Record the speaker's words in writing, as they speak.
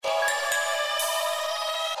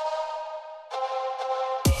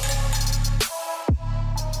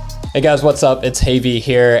Hey guys, what's up? It's Havy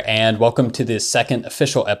here, and welcome to the second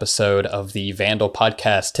official episode of the Vandal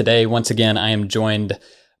podcast. Today, once again, I am joined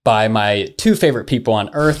by my two favorite people on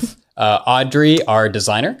earth, Audrey, our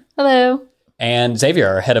designer. Hello. And Xavier,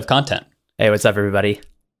 our head of content. Hey, what's up, everybody?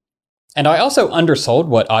 And I also undersold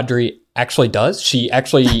what Audrey actually does. She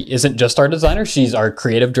actually isn't just our designer. She's our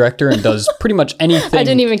creative director and does pretty much anything. I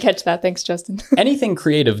didn't even catch that. Thanks, Justin. Anything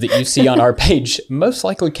creative that you see on our page most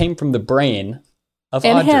likely came from the brain of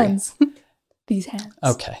and Audrey. hands. These hands.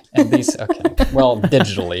 Okay. And these, okay. Well,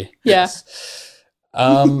 digitally. Yeah. Yes.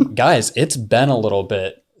 Guys, it's been a little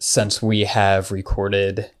bit since we have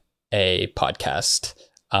recorded a podcast.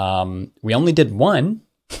 We only did one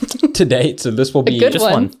to date, so this will be good just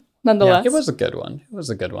one. Nonetheless. Yeah, it was a good one. It was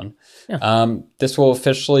a good one. Yeah. This will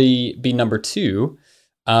officially be number 2.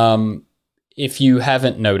 If you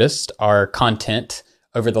haven't noticed, our content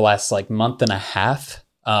over the last month and a half,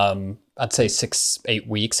 I'd say 6-8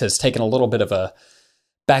 weeks, has taken a little bit of a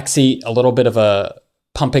backseat, a little bit of a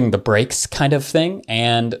pumping the brakes kind of thing.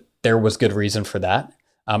 And there was good reason for that.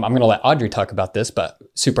 I'm going to let Audrey talk about this, but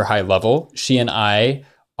super high level. She and I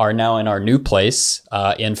are now in our new place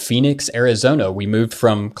in Phoenix, Arizona. We moved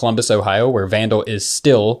from Columbus, Ohio, where Vandal is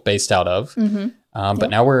still based out of. Mm-hmm.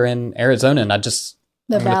 But now we're in Arizona, and I'm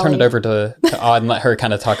going to turn it over to Aud and let her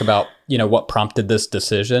kind of talk about, what prompted this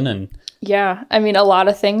decision. And yeah, I mean, a lot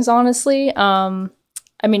of things, honestly.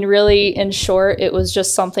 Really, in short, it was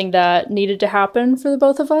just something that needed to happen for the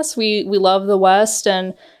both of us. We love the West,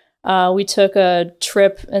 and we took a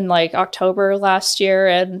trip in October last year,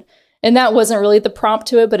 and that wasn't really the prompt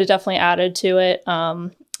to it, but it definitely added to it.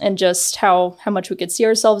 And just how much we could see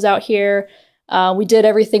ourselves out here. We did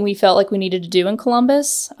everything we felt like we needed to do in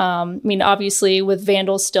Columbus. Obviously with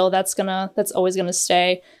Vandal still, that's always gonna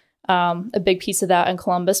stay a big piece of that in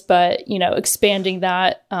Columbus. But expanding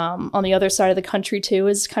that on the other side of the country too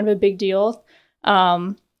is kind of a big deal.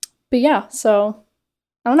 But yeah, so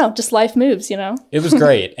I don't know, just life moves, It was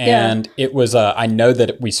great. And it was, I know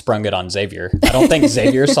that we sprung it on Xavier. I don't think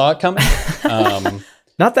Xavier saw it coming.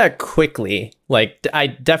 Not that quickly. I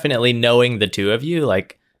definitely, knowing the two of you,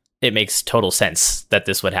 it makes total sense that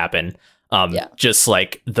this would happen. Just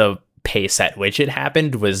the pace at which it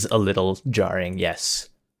happened was a little jarring, yes.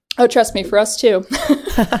 Oh, trust me, for us too.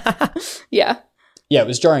 Yeah. Yeah, it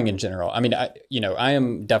was jarring in general. I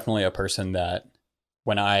am definitely a person that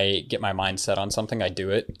when I get my mind set on something, I do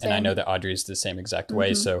it. Same. And I know that Audrey's the same exact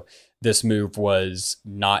way. So this move was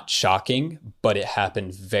not shocking, but it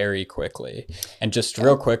happened very quickly. And just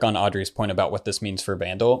real quick on Audrey's point about what this means for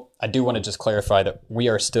Vandal, I do want to just clarify that we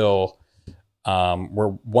are still,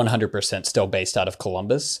 we're 100% still based out of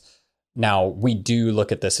Columbus. Now, we do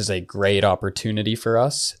look at this as a great opportunity for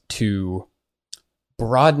us to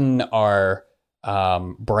broaden our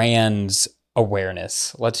brand's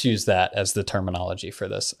awareness. Let's use that as the terminology for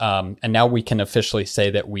this. And now we can officially say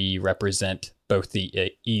that we represent both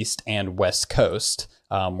the East and West Coast.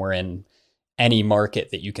 We're in any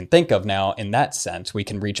market that you can think of now in that sense. We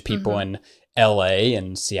can reach people in LA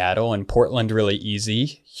and Seattle and Portland really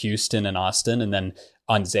easy, Houston and Austin. And then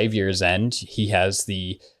on Xavier's end, he has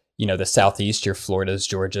the Southeast, your Floridas,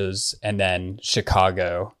 Georgias, and then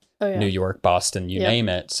Chicago, New York, Boston, you name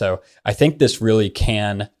it. So I think this really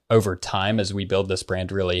can, over time, as we build this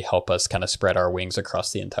brand, really help us kind of spread our wings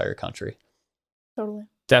across the entire country. Totally.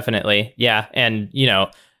 Definitely. Yeah. And,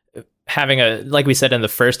 having like we said in the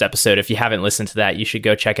first episode, if you haven't listened to that, you should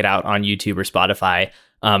go check it out on YouTube or Spotify.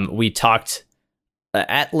 We talked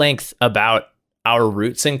at length about our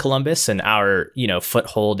roots in Columbus and our,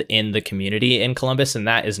 foothold in the community in Columbus. And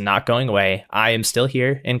that is not going away. I am still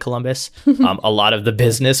here in Columbus. A lot of the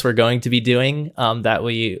business we're going to be doing that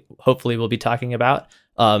we hopefully will be talking about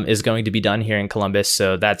is going to be done here in Columbus.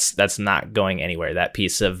 So that's not going anywhere. That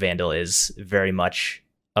piece of Vandal is very much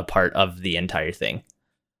a part of the entire thing.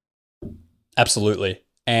 Absolutely.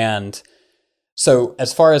 And so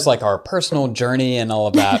as far as our personal journey and all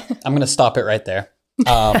of that, I'm going to stop it right there.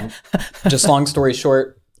 Just long story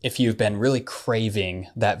short, if you've been really craving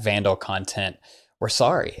that Vandal content, we're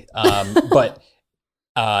sorry. But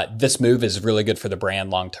this move is really good for the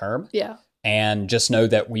brand long term. Yeah. And just know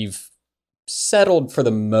that we've settled for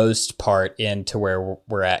the most part into where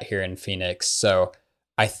we're at here in Phoenix. So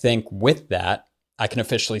I think with that, I can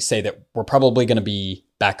officially say that we're probably going to be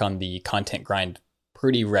back on the content grind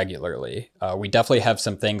pretty regularly. We definitely have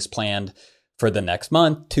some things planned for the next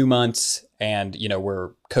month, 2 months, and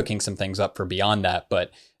we're cooking some things up for beyond that.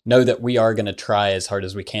 But know that we are going to try as hard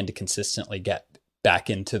as we can to consistently get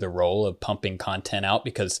back into the role of pumping content out,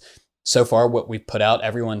 because so far what we've put out,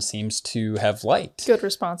 everyone seems to have liked. Good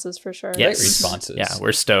responses for sure. Yes. Great responses. Yeah,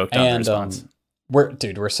 we're stoked on the response.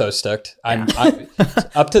 we're so stoked. I'm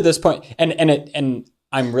up to this point, and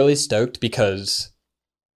I'm really stoked because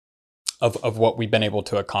of what we've been able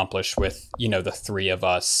to accomplish with, the three of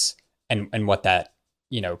us and what that,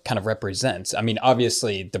 kind of represents. I mean,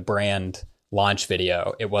 obviously the brand launch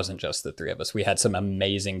video, it wasn't just the three of us. We had some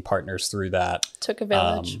amazing partners through that. Took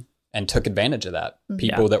advantage of that.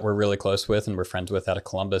 People that we're really close with and we're friends with out of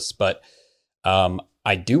Columbus. But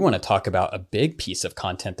I do want to talk about a big piece of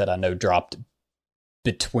content that I know dropped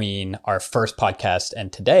between our first podcast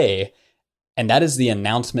and today. And that is the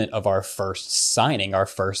announcement of our first signing, our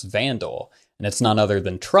first Vandal. And it's none other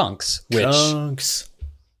than Trunks, which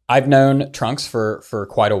I've known Trunks for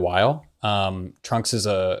quite a while. Trunks is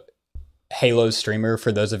a Halo streamer.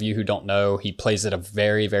 For those of you who don't know, he plays at a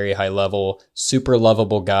very, very high level, super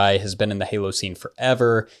lovable guy, has been in the Halo scene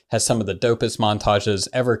forever, has some of the dopest montages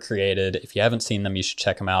ever created. If you haven't seen them, you should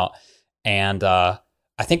check them out. And I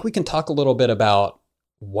think we can talk a little bit about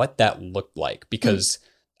what that looked like, because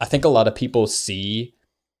I think a lot of people see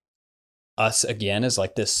us again as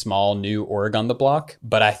like this small new org on the block.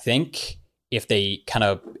 But I think if they kind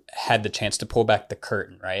of had the chance to pull back the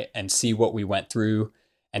curtain, right, and see what we went through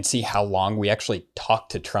and see how long we actually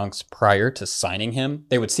talked to Trunks prior to signing him,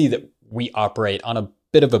 they would see that we operate on a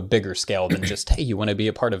bit of a bigger scale than just, hey, you want to be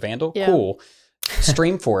a part of Vandal? Yeah. Cool.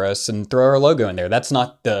 Stream for us and throw our logo in there. That's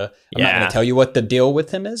not I'm not going to tell you what the deal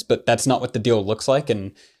with him is, but that's not what the deal looks like.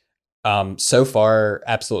 And so far,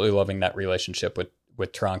 absolutely loving that relationship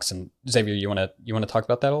with Trunks. And Xavier, you want to talk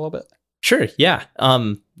about that a little bit? Sure. Yeah.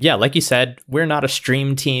 Like you said, we're not a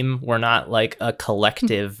stream team. We're not like a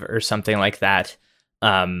collective or something like that.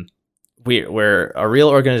 We're a real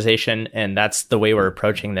organization, and that's the way we're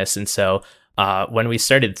approaching this. And so when we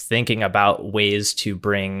started thinking about ways to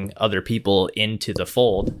bring other people into the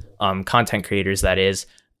fold, content creators, that is,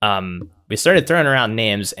 we started throwing around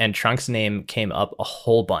names, and Trunks' name came up a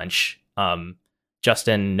whole bunch.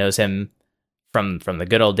 Justin knows him from the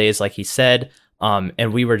good old days, like he said.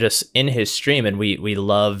 And we were just in his stream, and we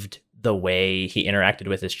loved the way he interacted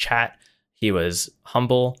with his chat. He was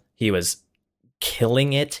humble. He was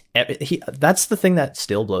killing it. That's the thing that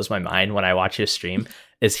still blows my mind when I watch his stream,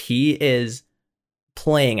 is he is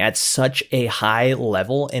playing at such a high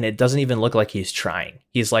level, and it doesn't even look like he's trying.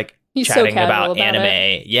 He's chatting so about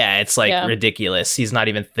anime. Yeah, it's ridiculous. He's not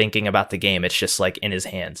even thinking about the game. It's just like in his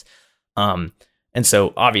hands. And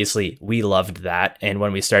so obviously we loved that. And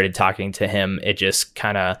when we started talking to him, it just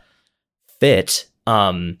kind of fit.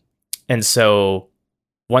 And so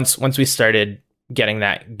once we started getting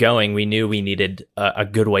that going, we knew we needed a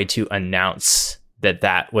good way to announce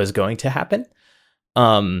that was going to happen.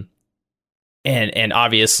 And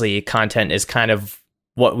obviously content is kind of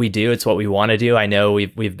what we do. It's what we want to do. I know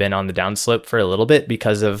we've been on the downslope for a little bit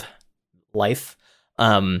because of life.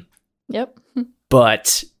 Yep.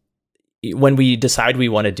 But when we decide we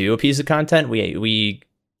want to do a piece of content, we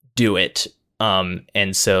do it.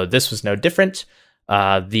 And so this was no different.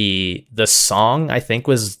 The song, I think,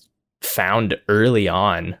 was found early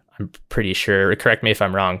on. I'm pretty sure. Correct me if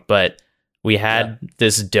I'm wrong, but we had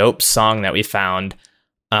this dope song that we found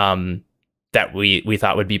that we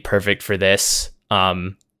thought would be perfect for this,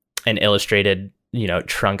 and illustrated,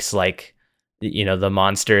 Trunks like, the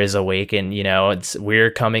monster is awake, and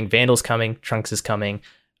we're coming, Vandal's coming, Trunks is coming,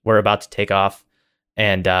 we're about to take off.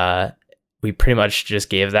 And we pretty much just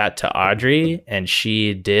gave that to Audrey, and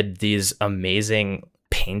she did these amazing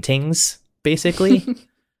paintings, basically.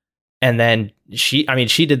 And then she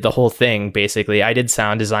did the whole thing, basically. I did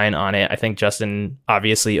sound design on it. I think Justin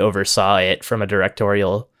obviously oversaw it from a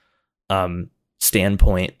directorial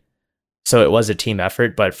standpoint. So it was a team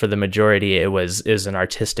effort, but for the majority, it was an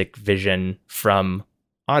artistic vision from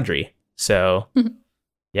Audrey. So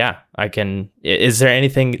yeah, is there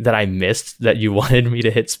anything that I missed that you wanted me to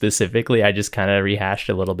hit specifically? I just kind of rehashed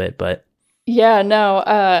a little bit, but yeah, no,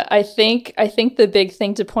 I think the big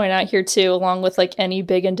thing to point out here too, along with like any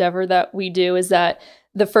big endeavor that we do, is that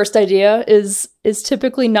the first idea is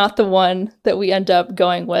typically not the one that we end up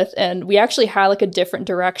going with. And we actually had like a different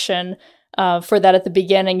direction for that at the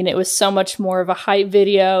beginning. And it was so much more of a hype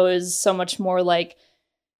video. It was so much more like,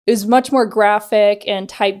 it was much more graphic and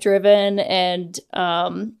type driven and,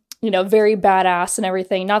 very badass and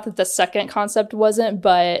everything. Not that the second concept wasn't,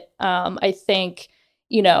 but I think,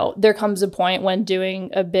 there comes a point when doing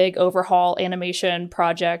a big overhaul animation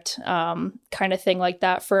project kind of thing like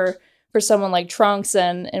that for someone like Trunks,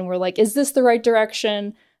 and we're like, is this the right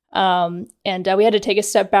direction? And we had to take a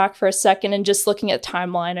step back for a second and just looking at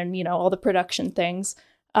timeline and, all the production things.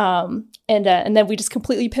 And then we just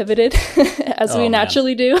completely pivoted as we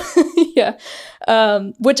naturally do. Yeah.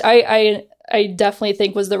 Which I I definitely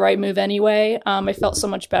think was the right move anyway. I felt so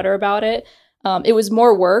much better about it. It was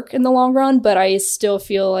more work in the long run, but I still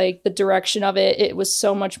feel like the direction of it was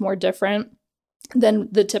so much more different than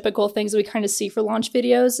the typical things we kind of see for launch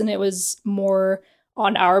videos. And it was more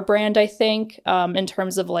on our brand, I think, in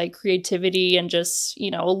terms of like creativity and just,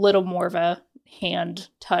 you know, a little more of a hand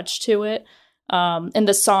touch to it. And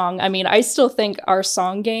the song, I mean, I still think our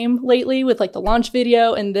song game lately with like the launch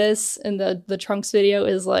video and this and the Trunks video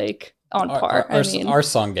is like on par. Our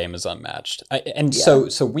song game is unmatched.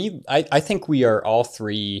 I think we are all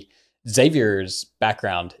three. Xavier's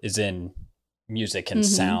background is in music and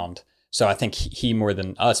sound. So I think he more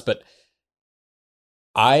than us, but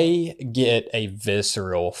I get a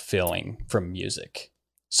visceral feeling from music.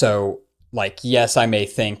 So like, yes, I may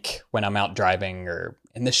think when I'm out driving or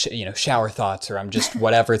in the shower thoughts, or I'm just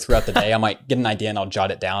whatever throughout the day, I might get an idea and I'll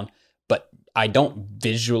jot it down, but I don't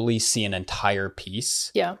visually see an entire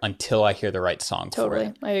piece until I hear the right song for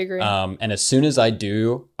it. I agree. And as soon as I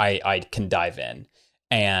do, I can dive in.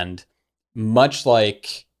 And much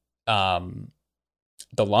like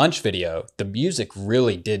the launch video, the music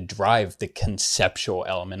really did drive the conceptual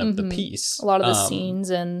element of the piece. A lot of the scenes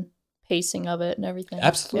and pacing of it and everything.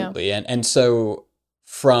 Absolutely. Yeah. And so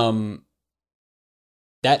from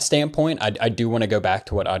that standpoint, I do want to go back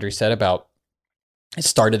to what Audrey said about it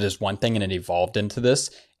started as one thing and it evolved into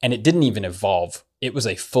this. And it didn't even evolve. It was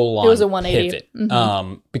a full-on 180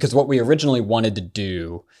 pivot. Because what we originally wanted to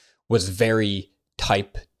do was very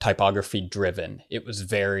typography driven. It was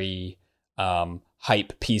very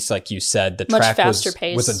hype piece, like you said. The much track faster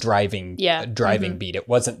pace. was a driving beat. It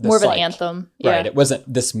wasn't this, more of an anthem. Right. It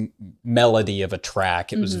wasn't this melody of a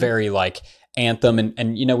track. It was very like anthem.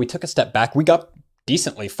 And you know, we took a step back. We got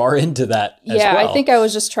decently far into that as well. I think I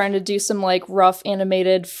was just trying to do some like rough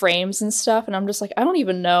animated frames and stuff, and I'm just like, I don't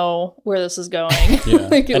even know where this is going.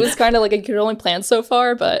 Like it was kind of like I could only plan so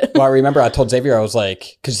far, but well, I remember I told Xavier, I was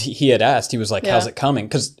like, because he had asked, he was like, how's it coming?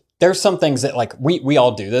 Because there's some things that like we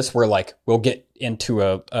all do this where like we'll get into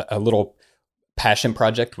a little passion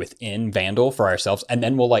project within Vandal for ourselves, and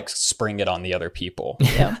then we'll like spring it on the other people.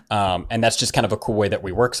 And that's just kind of a cool way that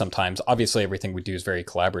we work sometimes. Obviously everything we do is very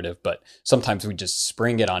collaborative, but sometimes we just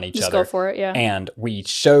spring it on each other. Just go for it. And we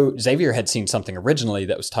Xavier had seen something originally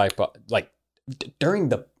that was during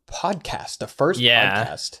the podcast, the first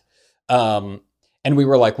podcast. And we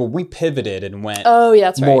were like, well, we pivoted and went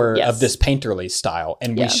more of this painterly style.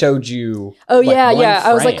 And we showed you I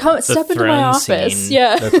was like, come step into my office. Scene.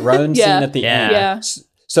 Yeah. The throne scene at the end. Yeah.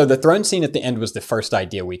 So the throne scene at the end was the first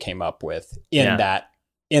idea we came up with in that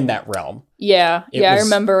realm. Yeah. I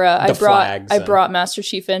remember I brought Master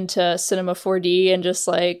Chief into Cinema 4D and just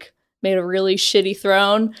like made a really shitty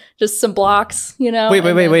throne, just some blocks, you know. Wait.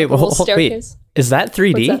 Wait. Is that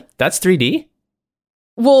 3D? That's 3D?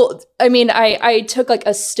 Well, I mean, I took like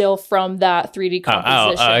a still from that 3D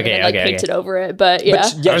composition and painted over it. But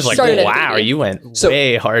I was like, wow, you went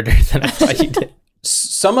way harder than I thought you did.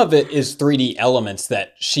 Some of it is 3D elements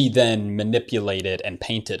that she then manipulated and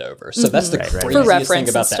painted over. So that's the craziest thing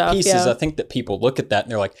about that piece is I think that people look at that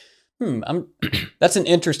and they're like, that's an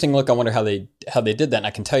interesting look. I wonder how they did that. And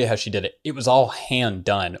I can tell you how she did it. It was all hand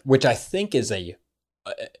done, which I think is a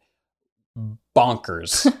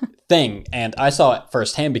bonkers thing. And I saw it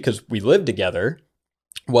firsthand because we lived together.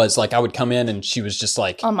 Was like I would come in and she was just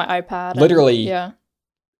like on my iPad. Literally.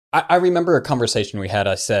 I remember a conversation we had.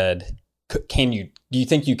 I said, do you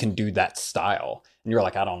think you can do that style? And you were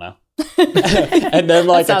like, I don't know. And then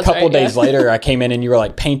like a couple days later, I came in and you were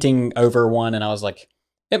like painting over one. And I was like,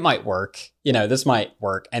 it might work. You know, this might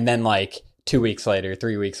work. And then like 2 weeks later,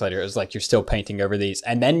 3 weeks later, it was like, you're still painting over these.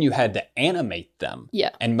 And then you had to animate them.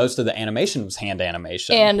 Yeah. And most of the animation was hand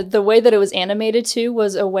animation. And the way that it was animated too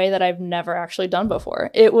was a way that I've never actually done before.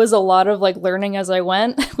 It was a lot of like learning as I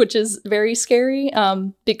went, which is very scary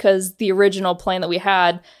because the original plan that we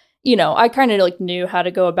had, you know, I kind of like knew how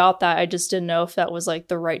to go about that. I just didn't know if that was like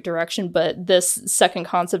the right direction. But this second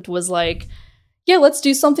concept was like, yeah, let's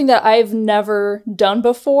do something that I've never done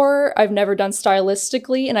before. I've never done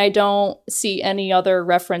stylistically, and I don't see any other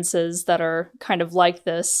references that are kind of like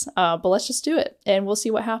this. But let's just do it, and we'll see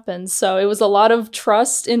what happens. So it was a lot of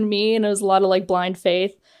trust in me, and it was a lot of like blind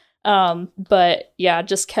faith. But yeah,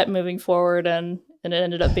 just kept moving forward, and it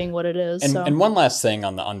ended up being what it is. And one last thing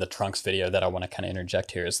on the Trunks video that I want to kind of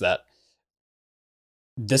interject here is that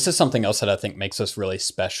this is something else that I think makes us really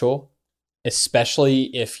special. Especially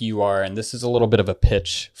if you are, and this is a little bit of a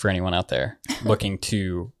pitch for anyone out there looking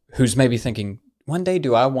to, who's maybe thinking, one day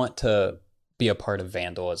do I want to be a part of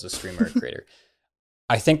Vandal as a streamer or creator?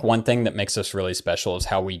 I think one thing that makes us really special is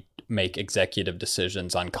how we make executive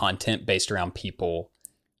decisions on content based around people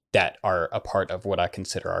that are a part of what I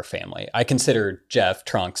consider our family. I consider Jeff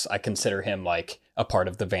Trunks, I consider him like a part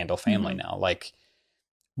of the Vandal family now. Like,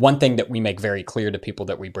 one thing that we make very clear to people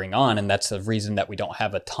that we bring on, and that's the reason that we don't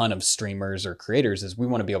have a ton of streamers or creators, is we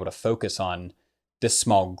want to be able to focus on this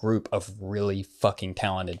small group of really fucking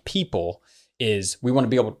talented people. Is we want to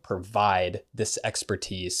be able to provide this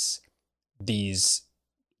expertise,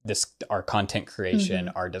 our content creation,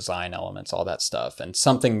 our design elements, all that stuff. And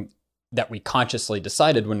something that we consciously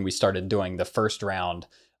decided when we started doing the first round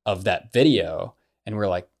of that video, and we're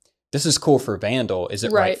like, this is cool for Vandal. Is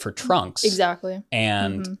it right for Trunks? Exactly.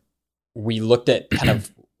 And we looked at kind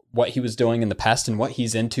of what he was doing in the past and what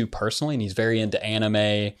he's into personally. And he's very into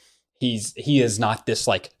anime. He is not this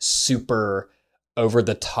like super over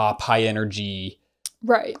the top, high energy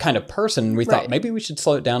kind of person. We thought maybe we should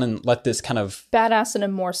slow it down and let this kind of badass in a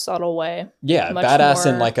more subtle way. Yeah. Badass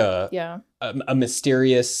in like a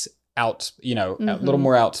mysterious a little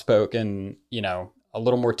more outspoken, a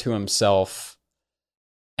little more to himself.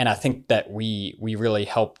 And I think that we really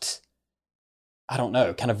helped, I don't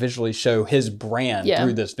know, kind of visually show his brand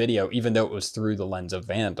through this video, even though it was through the lens of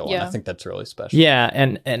Vandal. Yeah. And I think that's really special. Yeah.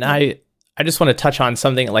 And I just want to touch on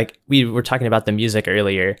something, like we were talking about the music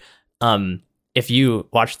earlier. If you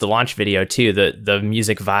watch the launch video too, the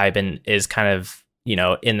music vibe is kind of,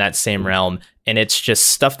 in that same realm. And it's just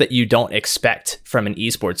stuff that you don't expect from an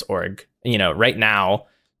esports org. Right now,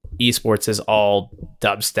 esports is all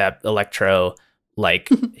dubstep, electro, like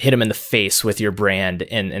hit them in the face with your brand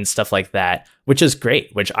and stuff like that, which is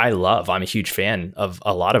great, which I love. I'm a huge fan of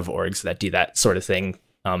a lot of orgs that do that sort of thing.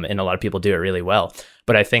 And a lot of people do it really well.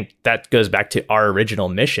 But I think that goes back to our original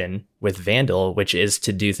mission with Vandal, which is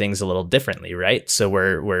to do things a little differently, right? So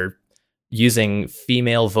we're using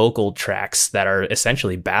female vocal tracks that are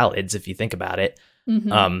essentially ballads, if you think about it,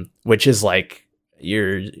 which is like,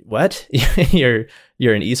 you're an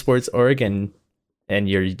esports org and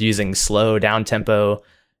you're using slow down tempo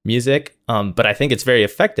music. But I think it's very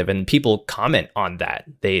effective, and people comment on that.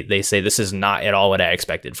 They say, this is not at all what I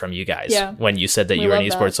expected from you guys. Yeah. When you said that you were an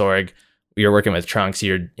esports org, you're working with Trunks,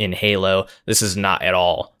 you're in Halo. This is not at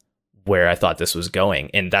all where I thought this was going.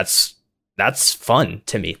 And that's fun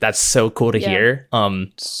to me. That's so cool to hear.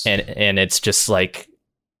 And it's just like,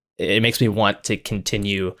 it makes me want to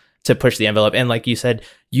continue to push the envelope. And like you said,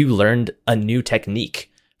 you learned a new technique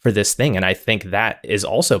for this thing. And I think that is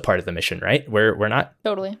also part of the mission, right? We're not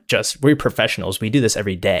we're professionals. We do this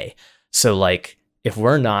every day. So like, if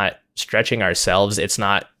we're not stretching ourselves, it's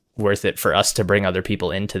not worth it for us to bring other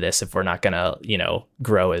people into this if we're not going to,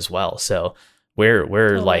 grow as well. So we're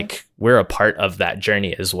a part of that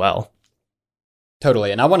journey as well.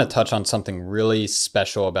 Totally. And I want to touch on something really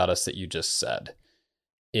special about us that you just said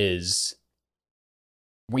is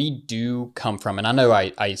we do come from, and I know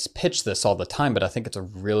I pitch this all the time, but I think it's a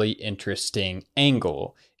really interesting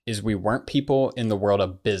angle, is we weren't people in the world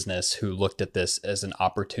of business who looked at this as an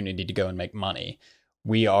opportunity to go and make money.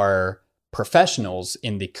 We are professionals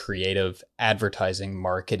in the creative advertising,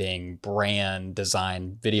 marketing, brand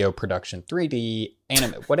design, video production, 3D,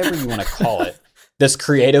 anime, whatever you want to call it. This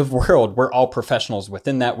creative world, we're all professionals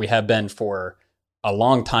within that. We have been for a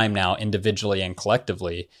long time now, individually and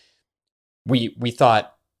collectively. We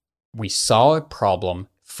thought, we saw a problem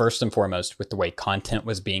first and foremost with the way content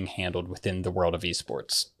was being handled within the world of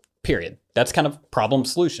esports, period. That's kind of problem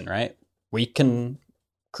solution, right? We can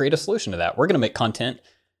create a solution to that. We're going to make content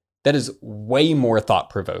that is way more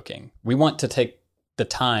thought-provoking. We want to take the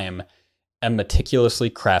time and meticulously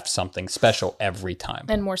craft something special every time.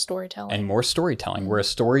 And more storytelling. We're a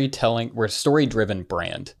story-driven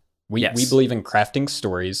brand. We believe in crafting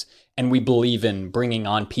stories, and we believe in bringing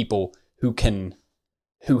on people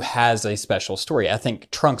who has a special story. I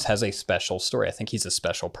think Trunks has a special story. I think he's a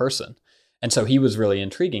special person. And so he was really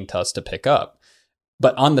intriguing to us to pick up.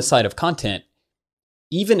 But on the side of content,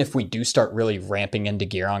 even if we do start really ramping into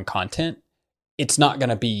gear on content, it's not going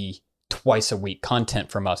to be twice a week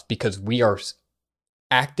content from us, because we are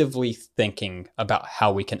actively thinking about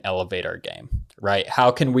how we can elevate our game, right?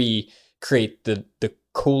 How can we create the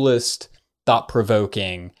coolest,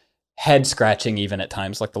 thought-provoking, head-scratching even at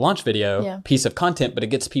times, like the launch video piece of content, but it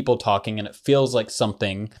gets people talking and it feels like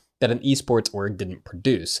something that an esports org didn't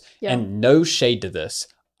produce. Yeah. And no shade to this.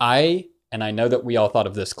 I know that we all thought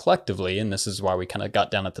of this collectively, and this is why we kind of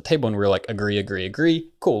got down at the table and we were like,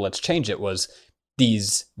 agree. Cool, let's change it. Was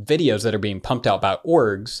these videos that are being pumped out by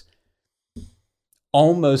orgs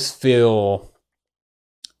almost feel,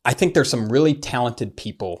 I think there's some really talented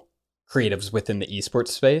people, creatives within the esports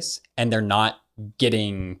space, and they're not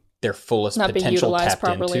getting their fullest potential tapped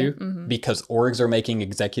properly into because orgs are making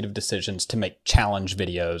executive decisions to make challenge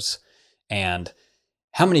videos. And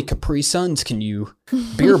how many Capri Suns can you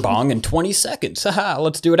beer bong in 20 seconds? Haha,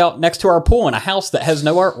 let's do it out next to our pool in a house that has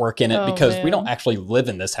no artwork in it because we don't actually live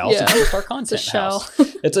in this house. It's just our content house.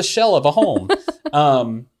 It's a shell of a home.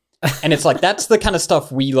 And it's like, that's the kind of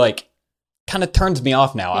stuff we like, kind of turns me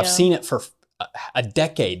off now. I've seen it for a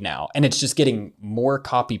decade now, and it's just getting more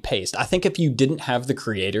copy paste. I think if you didn't have the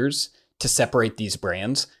creators to separate these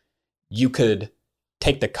brands, you could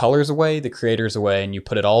take the colors away, the creators away, and you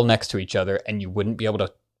put it all next to each other, and you wouldn't be able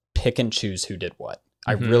to pick and choose who did what.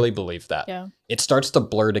 I really believe that. Yeah. It starts to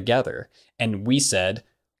blur together. And we said,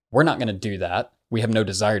 we're not going to do that. We have no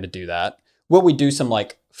desire to do that. Will we do some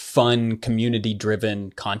like fun,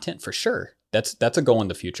 community-driven content? For sure. That's a goal in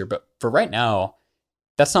the future. But for right now,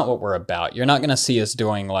 that's not what we're about. You're not going to see us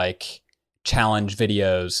doing like challenge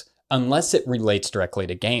videos unless it relates directly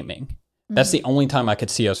to gaming. That's the only time I could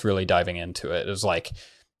see us really diving into it. It was like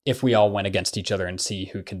if we all went against each other and see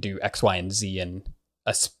who could do X, Y, and Z in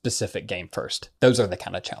a specific game first. Those are the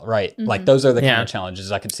kind of challenge, right? Like those are the kind of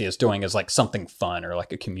challenges I could see us doing as like something fun or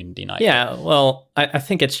like a community night. Yeah, well, I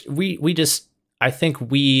think it's I think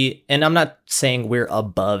we, and I'm not saying we're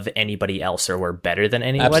above anybody else or we're better than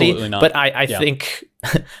anybody. Absolutely not. But I think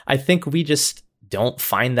I think we just don't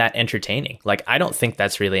find that entertaining. Like I don't think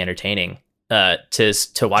that's really entertaining.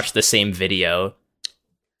 To watch the same video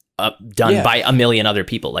done by a million other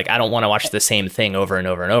people. Like I don't want to watch the same thing over and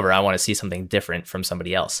over and over. I want to see something different from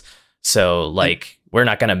somebody else. So like we're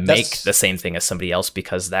not going to make the same thing as somebody else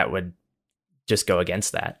because that would just go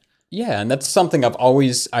against that. Yeah, and that's something I've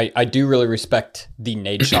always I do really respect the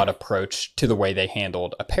Nadeshot approach to the way they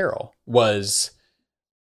handled apparel. Was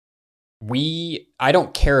I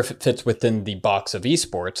don't care if it fits within the box of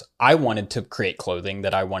esports. I wanted to create clothing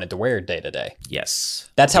that I wanted to wear day to day.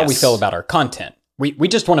 Yes. That's how we feel about our content. We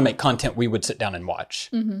just want to make content we would sit down and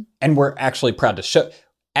watch. And we're actually proud to show,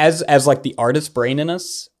 as like the artist brain in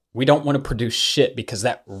us, we don't want to produce shit because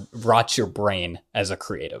that rots your brain as a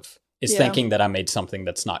creative, is thinking that I made something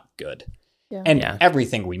that's not good. Yeah. And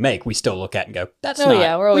everything we make, we still look at and go, that's not. Oh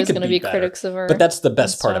yeah, we're always going to be critics of our. But that's the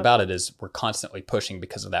best part about it is we're constantly pushing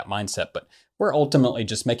because of that mindset. But we're ultimately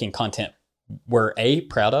just making content we're A,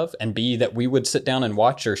 proud of, and B, that we would sit down and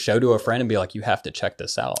watch or show to a friend and be like, you have to check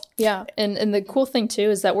this out. Yeah, and the cool thing too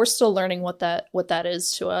is that we're still learning what that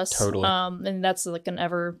is to us. Totally. And that's like an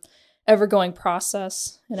ever going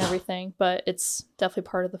process and everything, but it's definitely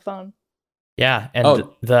part of the fun. Yeah, and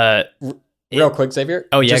real quick, Xavier.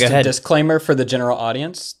 Oh, yeah, just go ahead. A disclaimer for the general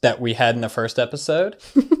audience that we had in the first episode.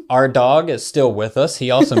 Our dog is still with us.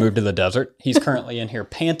 He also moved to the desert. He's currently in here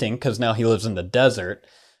panting because now he lives in the desert.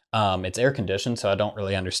 It's air conditioned, so I don't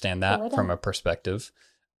really understand that from a perspective.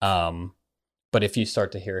 But if you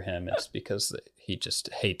start to hear him, it's because he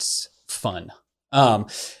just hates fun.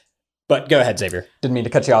 But go ahead, Xavier. Didn't mean to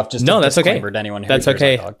cut you off. Just no, that's okay. To anyone who that's hears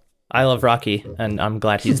okay. our dog. I love Rocky, and I'm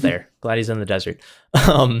glad he's there. Glad he's in the desert.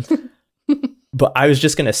 But I was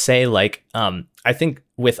just gonna say, like, I think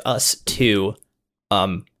with us too,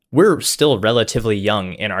 we're still relatively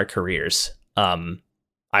young in our careers.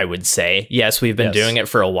 I would say, yes, we've been doing it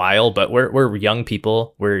for a while, but we're young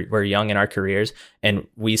people. We're young in our careers, and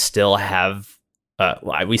we still have,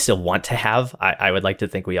 we still want to have. I would like to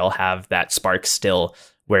think we all have that spark still,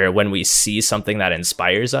 where when we see something that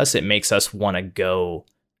inspires us, it makes us want to go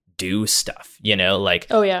do stuff, you know, like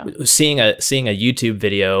seeing a YouTube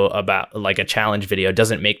video about like a challenge video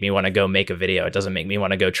doesn't make me want to go make a video. It doesn't make me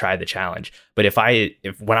want to go try the challenge. But if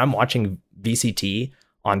when I'm watching VCT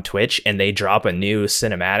on Twitch and they drop a new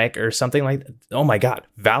cinematic or something like that, oh my God,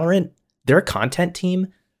 Valorant, their content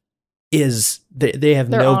team they have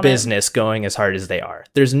no business going as hard as they are.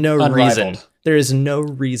 There's no reason. There is no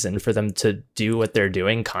reason for them to do what they're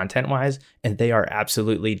doing content-wise, and they are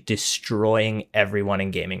absolutely destroying everyone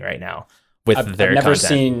in gaming right now with their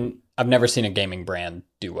content. I've never seen a gaming brand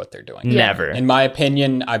do what they're doing. Never. In my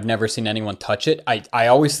opinion, I've never seen anyone touch it. I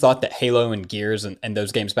always thought that Halo and Gears and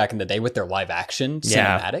those games back in the day with their live action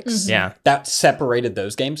cinematics, that separated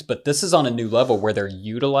those games. But this is on a new level where they're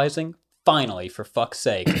utilizing, finally, for fuck's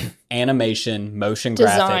sake, animation, motion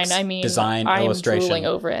graphics, design, illustration. I'm drooling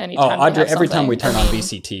over it anytime. Audrey, every time we turn on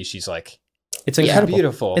VCT, she's like, it's incredible.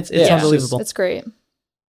 Beautiful. It's unbelievable. It's great.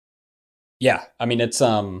 Yeah. I mean, it's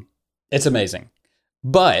amazing.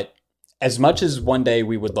 But as much as one day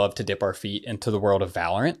we would love to dip our feet into the world of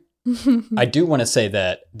Valorant, I do want to say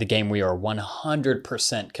that the game we are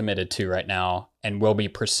 100% committed to right now and will be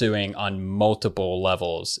pursuing on multiple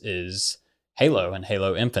levels is Halo and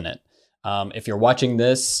Halo Infinite. If you're watching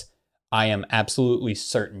this, I am absolutely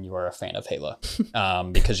certain you are a fan of Halo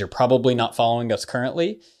because you're probably not following us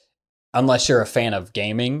currently. unless you're a fan of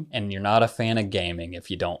gaming, and you're not a fan of gaming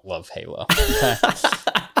if you don't love Halo. Okay?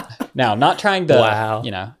 Now, not trying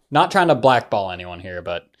to, not trying to blackball anyone here,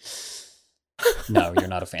 but no, you're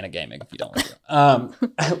not a fan of gaming if you don't like it.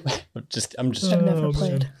 I've never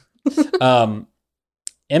played.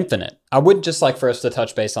 Infinite. I would just like for us to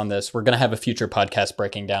touch base on this. We're going to have a future podcast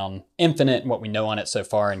breaking down Infinite and what we know on it so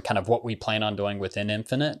far and kind of what we plan on doing within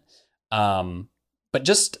Infinite. But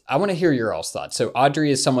just, I want to hear your all's thoughts. So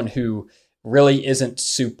Audrey is someone who really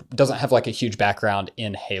doesn't have like a huge background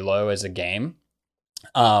in Halo as a game.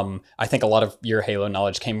 I think a lot of your Halo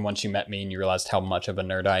knowledge came once you met me and you realized how much of a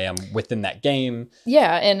nerd I am within that game.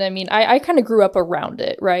 Yeah, and I mean, I kind of grew up around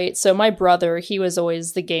it, right? So my brother, he was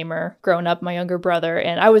always the gamer growing up, my younger brother,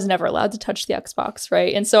 and I was never allowed to touch the Xbox,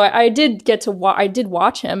 right? And so I did get to I did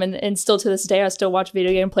watch him, and still to this day, I still watch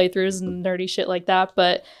video game playthroughs and nerdy shit like that,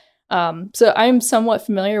 but so I'm somewhat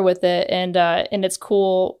familiar with it, and it's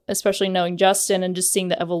cool, especially knowing Justin and just seeing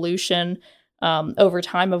the evolution over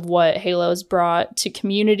time of what Halo's brought to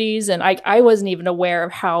communities. And I wasn't even aware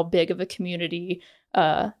of how big of a community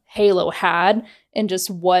Halo had and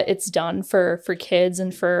just what it's done for kids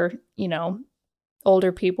and for,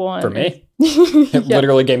 older people. For me, it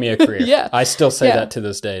literally gave me a career. Yeah. I still say that to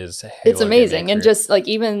this day is Halo. It's amazing. And just like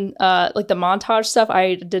even like the montage stuff,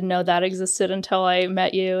 I didn't know that existed until I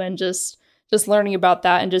met you, and just learning about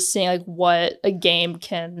that and just seeing like what a game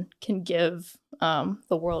can give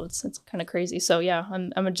the world. It's kind of crazy. So yeah,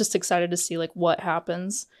 I'm just excited to see like what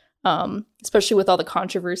happens, especially with all the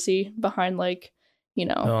controversy behind like,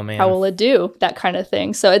 how will it do, that kind of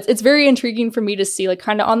thing. So it's very intriguing for me to see like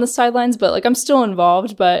kind of on the sidelines, but like I'm still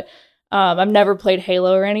involved, but I've never played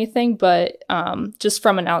Halo or anything, but just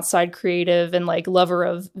from an outside creative and like lover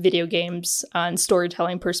of video games and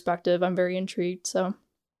storytelling perspective, I'm very intrigued. So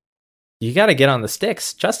you got to get on the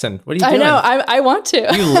sticks. Justin, what are you doing? I know. I want to.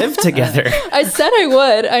 You live together. I said I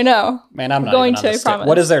would. I know. Man, I'm not going to. I promise.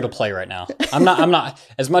 What is there to play right now? I'm not.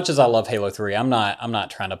 As much as I love Halo 3, I'm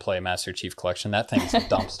not trying to play Master Chief Collection. That thing's a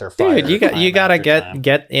dumpster fire. Dude, you got to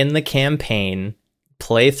get in the campaign,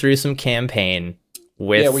 play through some campaign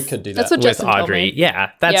with. We could do that. That's what with Justin Audrey. told me.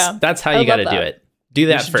 Yeah, that's how you got to do it. Do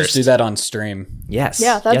that first. Just do that on stream. Yes.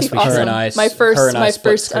 Yeah, that'd be awesome. My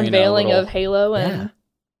first unveiling of Halo and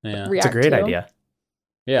it's a great idea.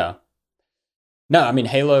 Yeah. No, I mean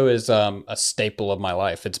Halo is a staple of my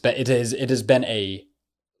life. It has been a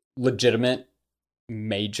legitimate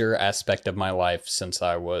major aspect of my life since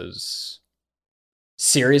I was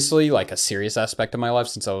a serious aspect of my life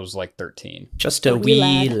since I was like 13. Just a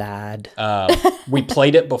wee lad. We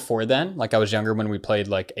played it before then. Like I was younger when we played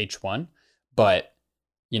like H1, but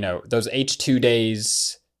those H2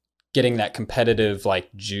 days, getting that competitive like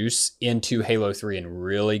juice into Halo 3 and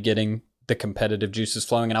really getting the competitive juices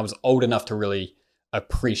flowing. And I was old enough to really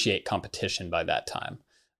appreciate competition by that time.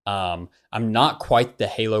 I'm not quite the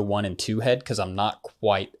Halo 1 and 2 head because I'm not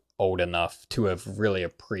quite old enough to have really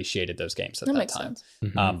appreciated those games at that time.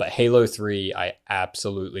 Mm-hmm. But Halo 3, I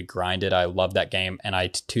absolutely grinded. I love that game. And I,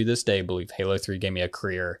 to this day, believe Halo 3 gave me a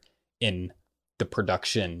career in the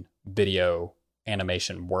production video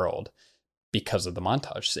animation world because of the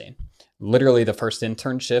montage scene. Literally the first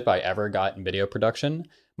internship I ever got in video production,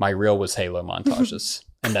 my reel was Halo montages.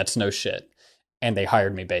 And that's no shit. And they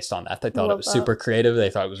hired me based on that. They thought it was super creative. They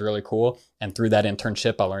thought it was really cool. And through that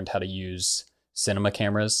internship, I learned how to use cinema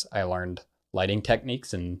cameras. I learned lighting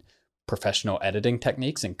techniques and professional editing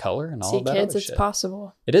techniques and color and all of that kids, other it's shit.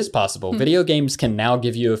 possible. It is possible. Video games can now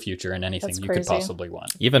give you a future in anything you could possibly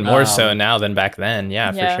want. Even more so now than back then.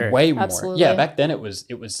 Yeah, for sure. Way more. Absolutely. Yeah, back then it was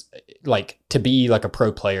like to be like a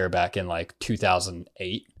pro player back in like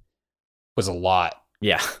 2008 was a lot.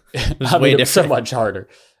 Yeah. It was so much harder.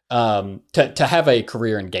 To have a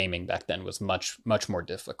career in gaming back then was much, much more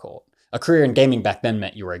difficult. A career in gaming back then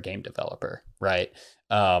meant you were a game developer, right?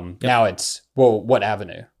 Now it's, what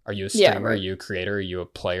avenue? Are you a streamer? Are you a creator? Are you a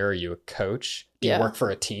player? Are you a coach? Do you work for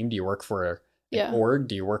a team? Do you work for an org?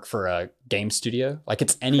 Do you work for a game studio? Like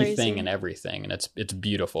it's anything and everything. And it's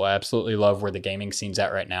beautiful. I absolutely love where the gaming scene's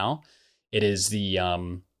at right now. It is the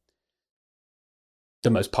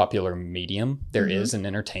most popular medium there is in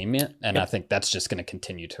entertainment. And I think that's just going to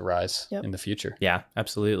continue to rise in the future. Yeah,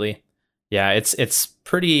 absolutely. Yeah, it's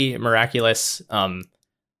pretty miraculous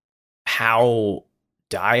how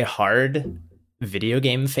diehard video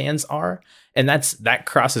game fans are. And that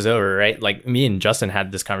crosses over, right? Like me and Justin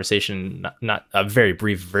had this conversation, not a very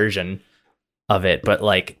brief version of it, but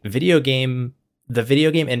like the video game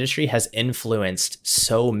industry has influenced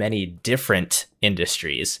so many different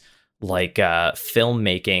industries, like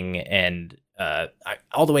filmmaking and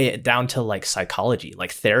all the way down to like psychology,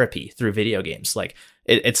 like therapy through video games. Like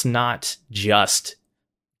it's not just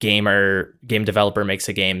game developer makes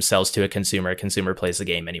a game, sells to a consumer plays the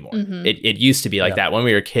game anymore. It used to be like that when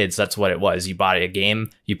we were kids. That's what it was. You bought a game,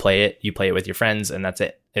 you play it with your friends, and that's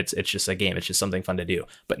it. It's just a game. It's just something fun to do.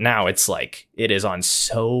 But now it's like it is on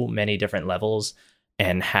so many different levels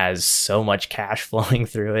and has so much cash flowing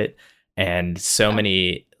through it, and so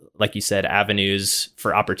many, like you said, avenues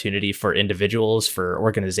for opportunity for individuals, for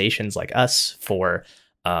organizations like us, for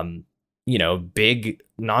big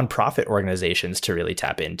nonprofit organizations to really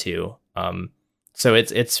tap into. So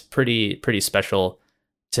it's pretty special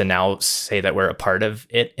to now say that we're a part of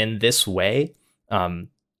it in this way.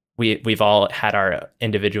 We've all had our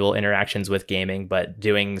individual interactions with gaming, but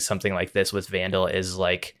doing something like this with Vandal is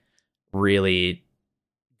like really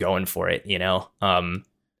going for it,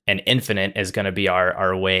 and Infinite is going to be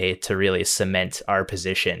our way to really cement our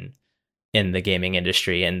position in the gaming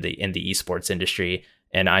industry and in the esports industry.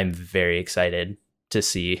 And I'm very excited to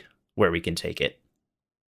see where we can take it.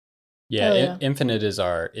 Yeah, Infinite is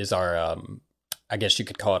our I guess you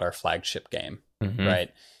could call it our flagship game,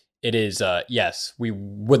 right? It is, yes, we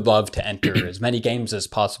would love to enter as many games as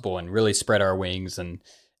possible and really spread our wings and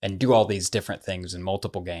do all these different things in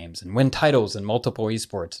multiple games and win titles in multiple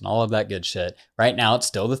esports and all of that good shit. Right now, it's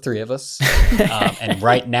still the three of us. And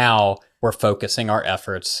right now, we're focusing our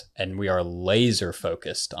efforts and we are laser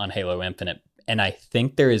focused on Halo Infinite. And I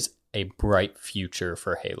think there is a bright future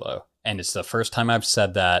for Halo. And it's the first time I've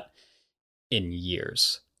said that in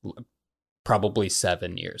years. Probably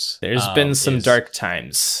 7 years. There's been some dark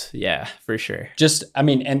times. Yeah, for sure. Just, I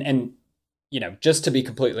mean, and just to be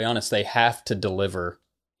completely honest, they have to deliver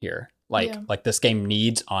here. Like this game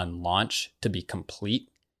needs on launch to be complete,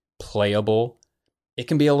 playable. It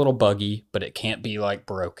can be a little buggy, but it can't be like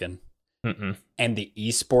broken. And the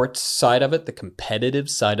esports side of it, the competitive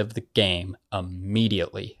side of the game,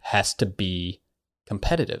 immediately has to be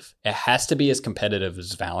competitive. It has to be as competitive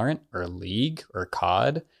as Valorant or League or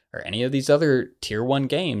COD or any of these other tier 1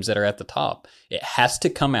 games that are at the top. It has to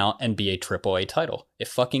come out and be a AAA title. It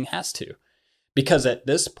fucking has to. Because at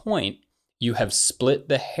this point, you have split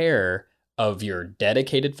the hair of your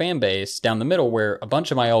dedicated fan base down the middle, where a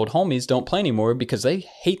bunch of my old homies don't play anymore because they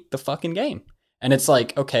hate the fucking game. And it's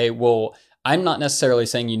like, okay, well, I'm not necessarily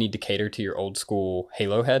saying you need to cater to your old school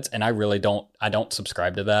Halo heads, and I don't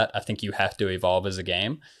subscribe to that. I think you have to evolve as a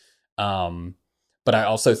game. But I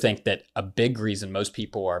also think that a big reason most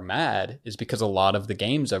people are mad is because a lot of the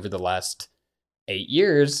games over the last 8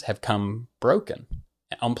 years have come broken,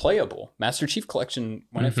 unplayable. Master Chief Collection,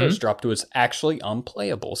 when it first dropped, was actually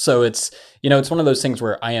unplayable. So it's one of those things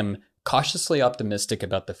where I am cautiously optimistic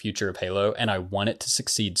about the future of Halo, and I want it to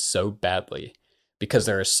succeed so badly because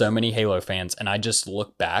there are so many Halo fans. And I just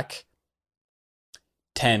look back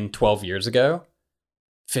 10, 12 years ago,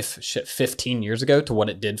 15 years ago to what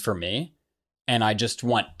it did for me. And I just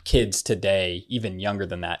want kids today, even younger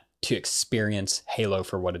than that, to experience Halo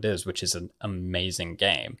for what it is, which is an amazing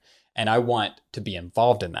game. And I want to be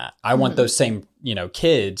involved in that. I want those same,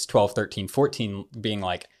 kids, 12, 13, 14, being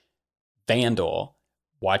like Vandal,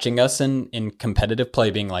 watching us in competitive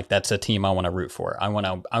play, being like, that's a team I want to root for. I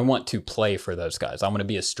want to play for those guys. I want to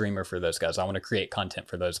be a streamer for those guys. I want to create content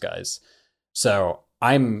for those guys. So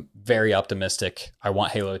I'm very optimistic. I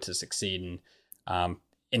want Halo to succeed. And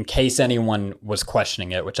in case anyone was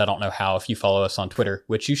questioning it, which I don't know how, if you follow us on Twitter,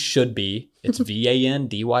 which you should be, it's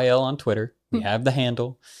VANDYL on Twitter. We have the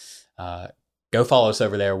handle. Go follow us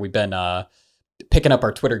over there. We've been picking up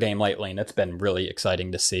our Twitter game lately, and it's been really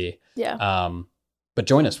exciting to see. Yeah. But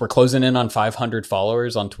join us. We're closing in on 500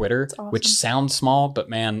 followers on Twitter, awesome. Which sounds small, but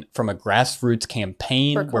man, from a grassroots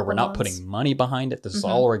campaign where we're not putting money behind it, this is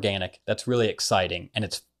all organic. That's really exciting. And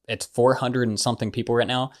it's 400 and something people right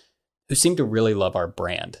now who seem to really love our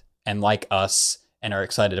brand and like us and are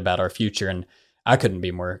excited about our future. And I couldn't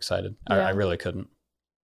be more excited. Yeah. I really couldn't.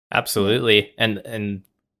 Absolutely. And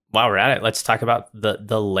while we're at it, let's talk about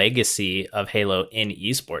the legacy of Halo in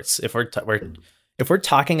esports. If we're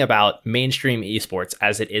talking about mainstream esports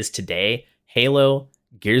as it is today, Halo,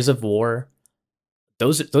 Gears of War,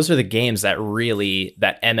 those are the games that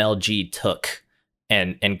MLG took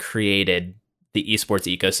and created the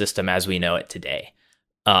esports ecosystem as we know it today.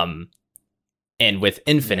 And with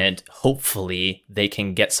Infinite, hopefully they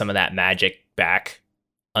can get some of that magic back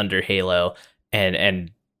under Halo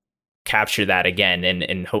and capture that again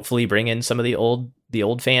and hopefully bring in some of the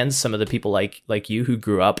old fans, some of the people like you who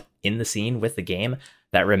grew up in the scene with the game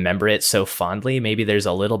that remember it so fondly. Maybe there's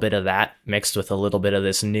a little bit of that mixed with a little bit of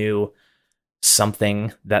this new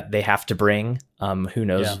something that they have to bring. Who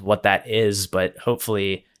knows what that is, but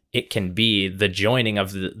hopefully it can be the joining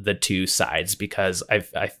of the two sides, because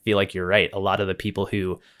I feel like you're right. A lot of the people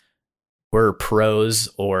who were pros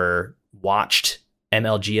or watched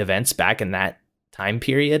MLG events back in that time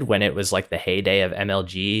period when it was like the heyday of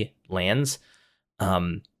MLG LANs,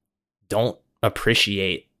 don't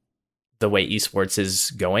appreciate the way esports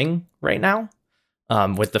is going right now,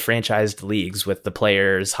 with the franchised leagues, with the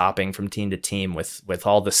players hopping from team to team, with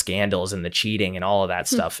all the scandals and the cheating and all of that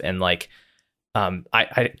stuff. And like,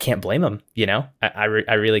 I can't blame them, you know, I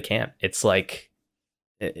really can't. It's like,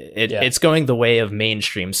 it's going the way of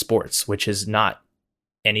mainstream sports, which is not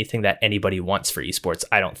anything that anybody wants for esports.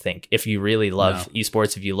 I don't think. If you really love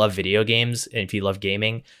esports, if you love video games, and if you love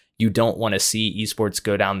gaming, you don't want to see esports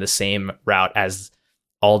go down the same route as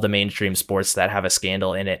all the mainstream sports that have a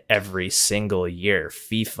scandal in it every single year.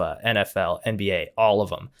 FIFA, NFL, NBA, all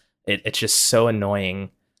of them. It's just so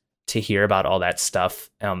annoying to hear about all that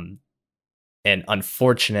stuff. And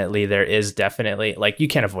unfortunately, there is definitely, like, you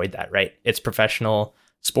can't avoid that, right? It's professional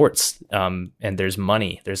sports, and there's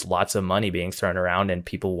money. There's lots of money being thrown around, and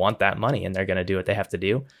people want that money, and they're going to do what they have to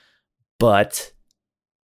do. But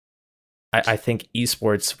I think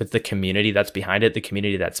esports, with the community that's behind it, the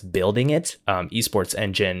community that's building it, Esports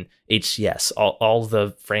Engine, HCS, all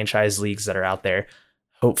the franchise leagues that are out there,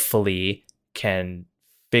 hopefully can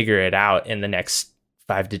figure it out in the next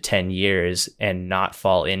 5 to 10 years and not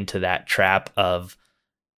fall into that trap of,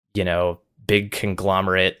 you know, big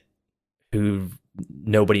conglomerate who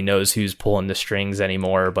nobody knows who's pulling the strings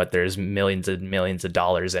anymore, but there's millions and millions of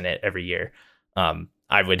dollars in it every year.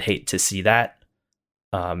 I would hate to see that.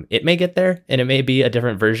 It may get there, and it may be a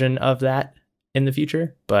different version of that in the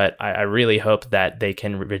future, but I really hope that they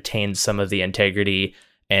can retain some of the integrity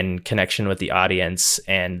and connection with the audience,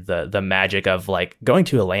 and the magic of, like, going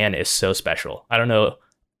to a LAN is so special. I don't know,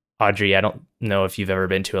 Audrey, I don't know if you've ever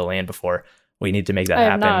been to a LAN before. We need to make that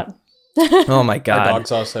happen. Not. Oh my God. Our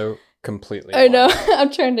dog's also completely I know.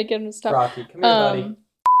 I'm trying to get him to stop. Rocky, come here, buddy.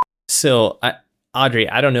 So, Audrey,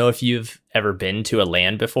 I don't know if you've ever been to a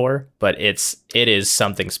LAN before, but it is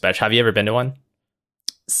something special. Have you ever been to one?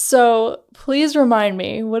 So please remind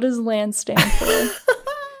me, what does LAN stand for?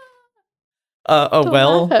 Don't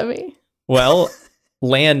laugh at me. Well,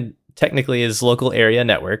 LAN technically is local area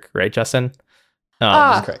network, right, Justin?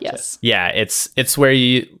 Correct, yes. Yeah, it's where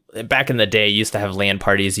you, back in the day, you used to have LAN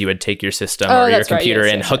parties. You would take your system or your computer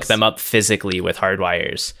and hook them up physically with hard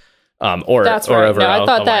wires. Or over no, I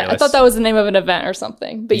thought that was the name of an event or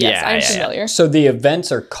something. But yes, I'm familiar. So the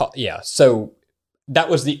events are so that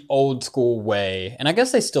was the old school way, and I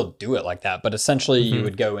guess they still do it like that. But essentially, you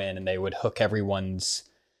would go in and they would hook everyone's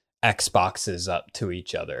Xboxes up to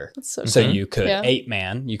each other, so you could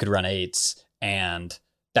 8-man, you could run 8s, and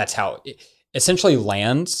that's how essentially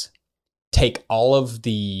LANs take all of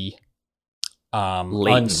the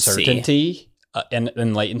uncertainty.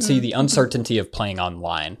 And latency, the uncertainty of playing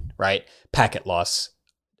online, right? Packet loss,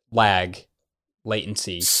 lag,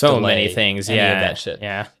 latency, so delay, many things, of that shit.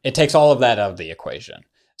 Yeah, it takes all of that out of the equation.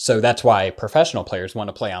 So that's why professional players want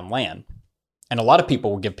to play on LAN, and a lot of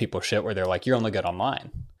people will give people shit where they're like, "You're only good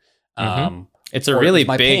online." It's a really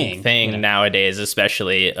big thing nowadays,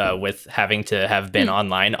 especially with having to have been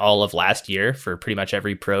online all of last year for pretty much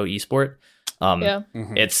every pro esport.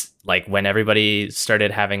 It's like when everybody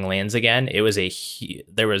started having LANs again, it was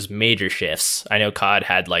there was major shifts. I know COD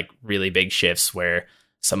had like really big shifts where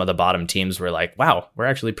some of the bottom teams were like, wow, we're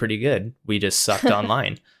actually pretty good. We just sucked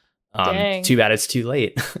online. Too bad it's too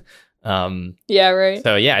late. Yeah, right.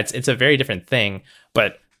 So yeah, it's a very different thing.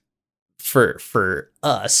 But for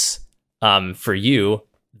us, for you,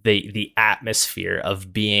 the atmosphere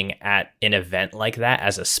of being at an event like that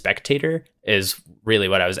as a spectator is really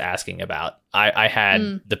what I was asking about. I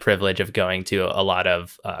had the privilege of going to a lot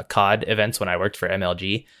of COD events when I worked for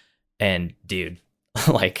MLG, and dude,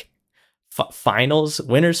 like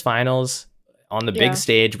winners finals on the big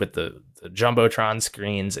stage with the Jumbotron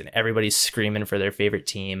screens, and everybody's screaming for their favorite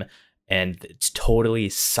team, and it's totally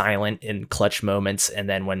silent in clutch moments. And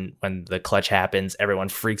then when the clutch happens, everyone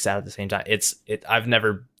freaks out at the same time. I've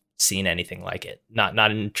never seen anything like it.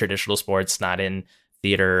 Not in traditional sports, not in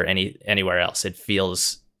theater or anywhere else.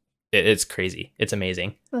 It's crazy. It's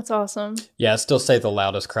amazing. That's awesome. Yeah, I still say the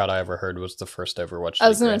loudest crowd I ever heard was the first Overwatch. I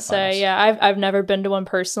was going to say, yeah, I've never been to one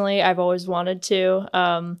personally. I've always wanted to.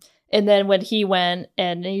 And then when he went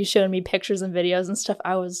and he showed me pictures and videos and stuff,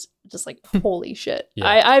 I was just like, holy shit. Yeah.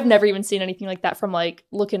 I've never even seen anything like that from like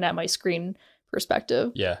looking at my screen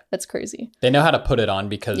perspective. Yeah. That's crazy. They know how to put it on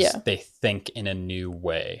because they think in a new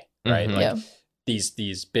way, right? Like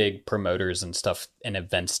these big promoters and stuff and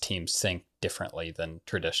events teams think differently than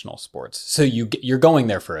traditional sports. So you're going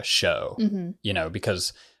there for a show, you know,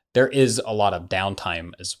 because there is a lot of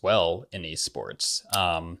downtime as well in esports.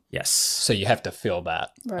 Yes. So you have to feel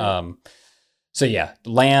that. Right. So yeah,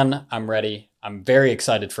 LAN, I'm ready. I'm very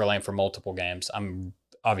excited for LAN for multiple games. I'm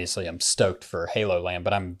stoked for Halo LAN,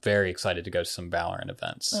 but I'm very excited to go to some Valorant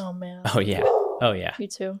events. Oh man. Oh yeah. Me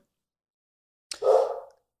too.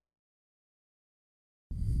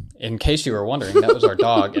 In case you were wondering, that was our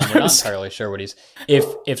dog, and we're not entirely sure what he's.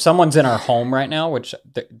 If someone's in our home right now, which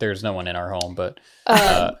there's no one in our home, but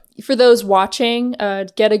for those watching,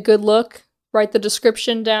 get a good look. Write the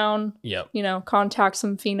description down. Yep. Contact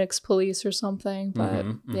some Phoenix police or something. But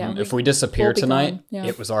yeah, if we disappear tonight, yeah.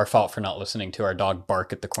 it was our fault for not listening to our dog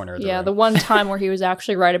bark at the corner of the room. Yeah, the one time where he was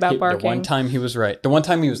actually right about barking. The one time he was right. The one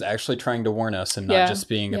time he was actually trying to warn us and not just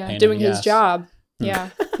being a pain doing in the his ass. job.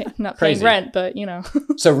 Yeah, not paying Crazy. rent, but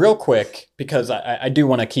So real quick, because I do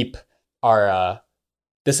want to keep our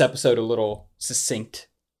this episode a little succinct,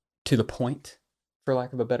 to the point, for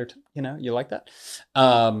lack of a better, you like that?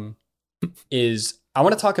 Is I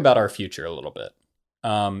want to talk about our future a little bit,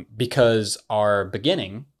 because our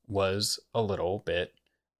beginning was a little bit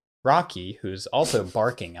rocky, who's also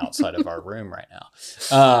barking outside of our room right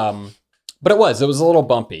now. But it was a little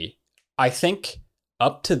bumpy. I think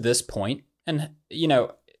up to this point, and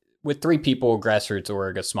with 3 people, grassroots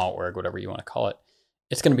org, a small org, whatever you want to call it,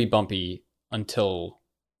 it's going to be bumpy until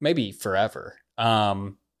maybe forever.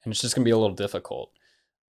 And it's just going to be a little difficult.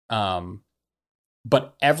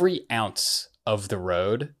 But every ounce of the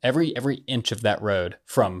road, every inch of that road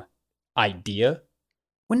from idea,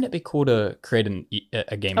 wouldn't it be cool to create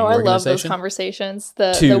a gaming organization? Oh, I love those conversations.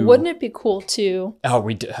 The wouldn't it be cool to? Oh,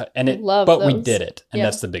 we did, we did it, and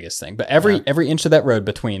that's the biggest thing. But every inch of that road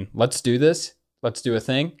between let's do this, let's do a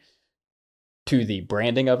thing, to the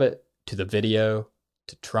branding of it, to the video,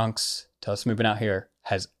 to Trunks, to us moving out here,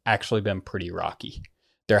 has actually been pretty rocky.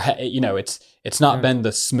 It's not been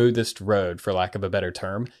the smoothest road, for lack of a better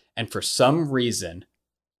term. And for some reason,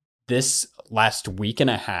 this last week and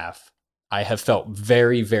a half, I have felt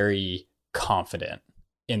very, very confident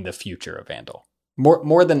in the future of Vandal.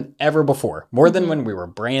 More than ever before. More than when we were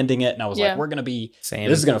branding it, and I was like, we're going to be, Same.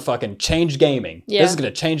 This is going to fucking change gaming. Yeah. This is going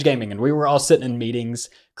to change gaming. And we were all sitting in meetings,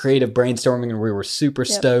 creative brainstorming, and we were super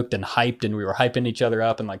stoked and hyped, and we were hyping each other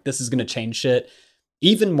up, and like, this is going to change shit.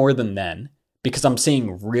 Even more than then, because I'm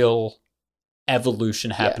seeing real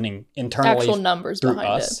evolution happening internally. Actual numbers through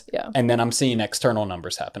behind us, it. Yeah. And then I'm seeing external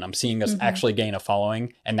numbers happen. I'm seeing us actually gain a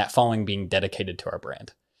following, and that following being dedicated to our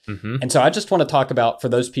brand. Mm-hmm. And so I just want to talk about, for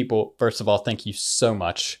those people, first of all, thank you so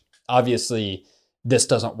much. Obviously, this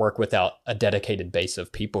doesn't work without a dedicated base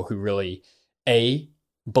of people who really,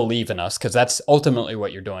 believe in us, because that's ultimately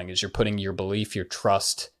what you're doing, is you're putting your belief, your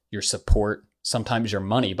trust, your support, sometimes your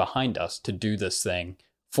money behind us to do this thing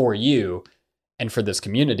for you and for this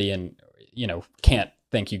community. And, can't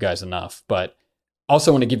thank you guys enough, but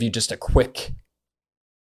also want to give you just a quick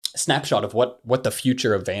snapshot of what the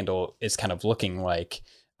future of Vandal is kind of looking like.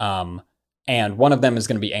 And one of them is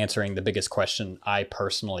going to be answering the biggest question I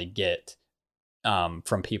personally get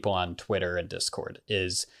from people on Twitter and Discord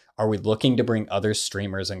is, are we looking to bring other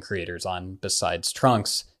streamers and creators on besides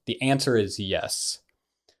Trunks? The answer is yes,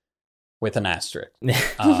 with an asterisk.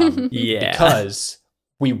 Because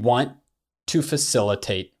we want to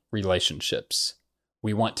facilitate relationships.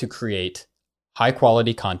 We want to create high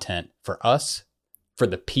quality content for us, for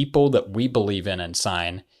the people that we believe in and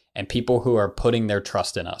sign, and people who are putting their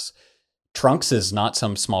trust in us. Trunks is not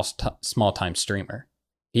some small time streamer.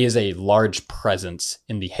 He is a large presence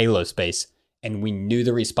in the Halo space, and we knew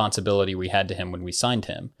the responsibility we had to him when we signed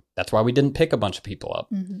him. That's why we didn't pick a bunch of people up.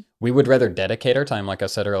 Mm-hmm. We would rather dedicate our time, like I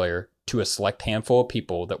said earlier, to a select handful of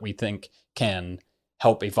people that we think can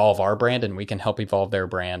help evolve our brand, and we can help evolve their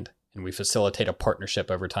brand, and we facilitate a partnership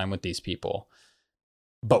over time with these people.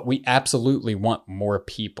 But we absolutely want more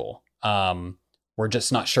people. We're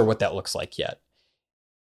just not sure what that looks like yet.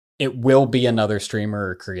 It will be another streamer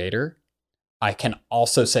or creator. I can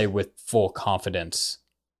also say with full confidence,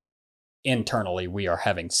 internally, we are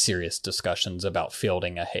having serious discussions about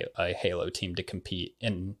fielding a Halo team to compete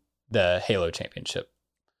in the Halo Championship.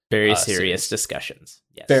 Very serious discussions.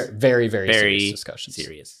 Yes. Very, very serious discussions.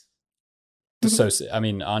 Serious. So, I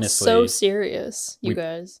mean, honestly. So serious, you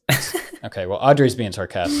guys. Okay, well, Audrey's being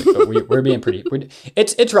sarcastic, but we're being pretty.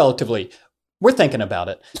 It's relatively. We're thinking about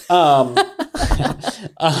it.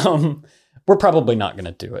 We're probably not going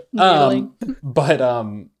to do it. But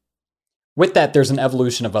with that, there's an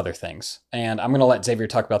evolution of other things. And I'm going to let Xavier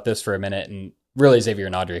talk about this for a minute. And really Xavier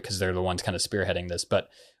and Audrey, because they're the ones kind of spearheading this. But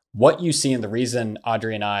what you see, and the reason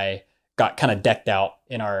Audrey and I got kind of decked out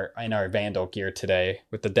in our Vandal gear today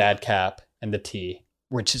with the dad cap and the tee,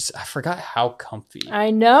 which is, I forgot how comfy.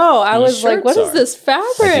 I know. I These was like, what shirts is this fabric?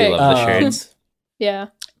 I do love the shirts. Yeah.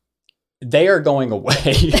 They are going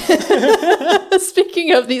away.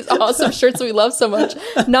 Speaking of these awesome shirts we love so much,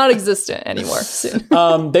 non-existent anymore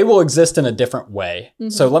soon. They will exist in a different way.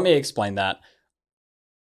 Mhm. So let me explain that.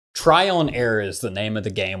 Trial and error is the name of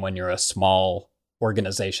the game when you're a small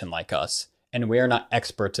organization like us. And we are not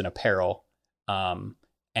experts in apparel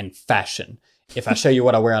and fashion. If I show you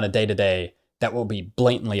what I wear on a day-to-day, that will be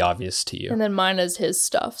blatantly obvious to you. And then mine is his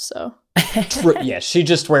stuff, so. Yeah, she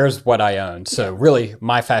just wears what I own. So really,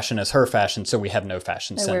 my fashion is her fashion, so we have no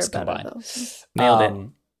fashion I wear sense it better, combined. though. Nailed it.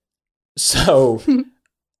 So,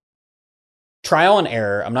 trial and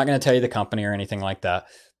error. I'm not going to tell you the company or anything like that.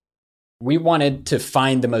 We wanted to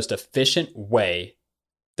find the most efficient way,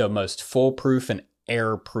 the most foolproof and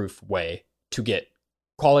error-proof way to get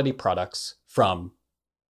quality products from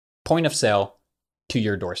point of sale to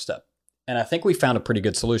your doorstep. And I think we found a pretty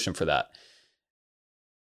good solution for that.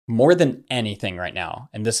 More than anything right now,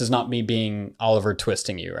 and this is not me being Oliver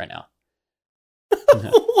twisting you right now.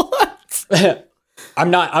 What?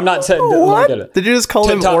 I'm not saying. What? Did you just call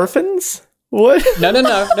them TikTok. orphans? What? No.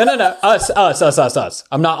 Us.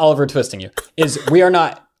 I'm not Oliver twisting you.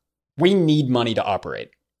 We need money to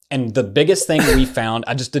operate. And the biggest thing we found,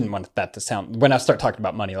 I just didn't want that to sound, when I start talking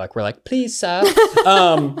about money, like we're like, please, sir,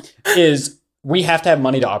 is we have to have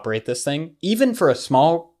money to operate this thing, even for a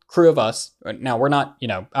small crew of us. Now, we're not,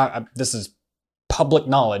 this is public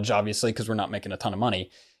knowledge, obviously, because we're not making a ton of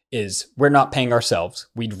money, is we're not paying ourselves.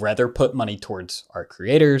 We'd rather put money towards our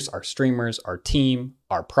creators, our streamers, our team,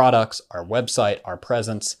 our products, our website, our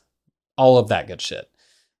presence, all of that good shit.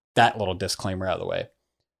 That little disclaimer out of the way.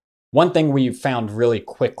 One thing we found really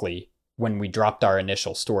quickly when we dropped our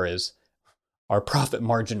initial store is our profit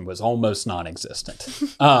margin was almost non-existent.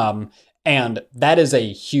 And that is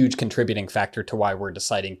a huge contributing factor to why we're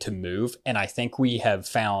deciding to move. And I think we have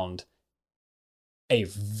found a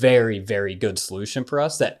very, very good solution for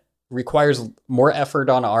us that requires more effort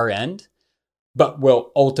on our end, but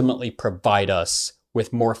will ultimately provide us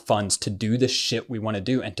with more funds to do the shit we want to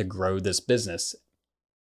do and to grow this business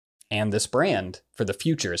and this brand for the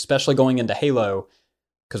future, especially going into Halo,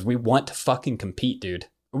 because we want to fucking compete, dude.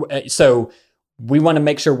 So we want to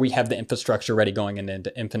make sure we have the infrastructure ready going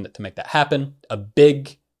into Infinite to make that happen. A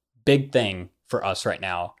big, big thing for us right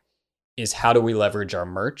now is how do we leverage our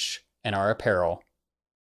merch and our apparel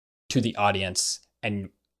to the audience and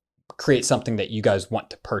create something that you guys want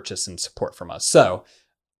to purchase and support from us. So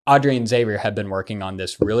Audrey and Xavier have been working on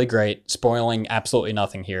this really great, spoiling absolutely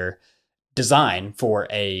nothing here, design for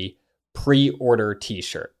a pre-order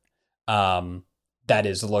t-shirt that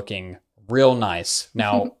is looking real nice.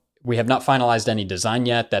 Now, we have not finalized any design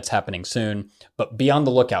yet. That's happening soon, but be on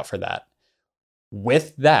the lookout for that.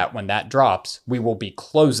 With that, when that drops, we will be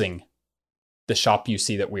closing the shop you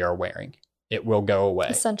see that we are wearing. It will go away.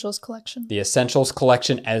 Essentials collection. The Essentials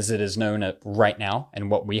collection, as it is known right now,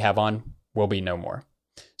 and what we have on, will be no more.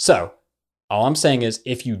 So, all I'm saying is,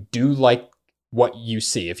 if you do like what you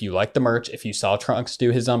see, if you like the merch, if you saw Trunks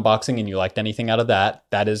do his unboxing and you liked anything out of that,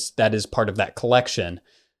 that is part of that collection.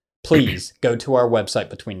 Please go to our website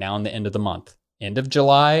between now and the end of the month. End of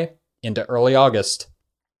July into early August,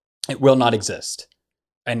 it will not exist.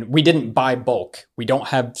 And we didn't buy bulk. We don't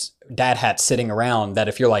have dad hats sitting around that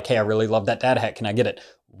if you're like, hey, I really love that dad hat, can I get it?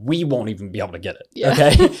 We won't even be able to get it. Yeah.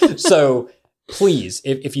 Okay. So please,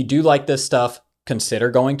 if you do like this stuff,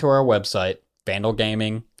 consider going to our website,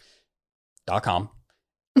 vandalgaming.com.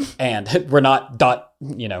 And we're not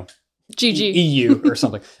GG. EU or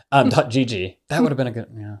something. .gg. That would have been a good,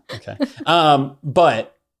 yeah, okay.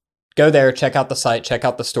 But go there, check out the site, check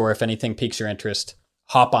out the store. If anything piques your interest,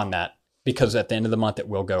 hop on that, because at the end of the month, it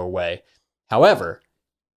will go away. However,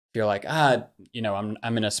 if you're like, I'm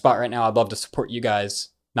in a spot right now, I'd love to support you guys.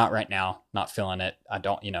 Not right now, not feeling it. I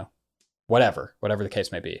don't, whatever the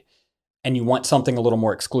case may be. And you want something a little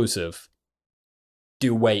more exclusive,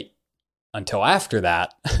 do wait until after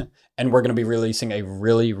that. And we're going to be releasing a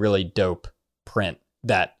really, really dope print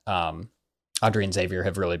that Audrey and Xavier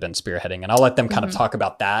have really been spearheading. And I'll let them kind of talk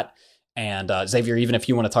about that. And Xavier, even if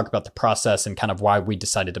you want to talk about the process and kind of why we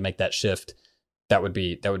decided to make that shift, that would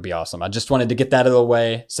be awesome. I just wanted to get that out of the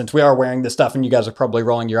way, since we are wearing this stuff and you guys are probably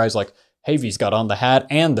rolling your eyes like, Havy's got on the hat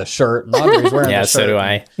and the shirt, and Audrey's wearing the shirt. So do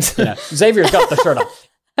I. Xavier's got the shirt on.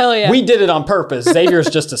 Hell yeah. We did it on purpose. Xavier's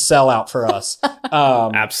just a sellout for us.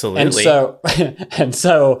 Absolutely. And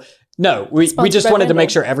so no, we just wanted to make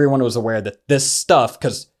Vandal. sure everyone was aware that this stuff,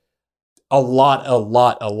 because a lot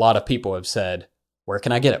of people have said, where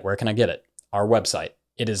can I get it? Where can I get it? Our website.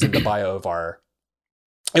 It is in the bio of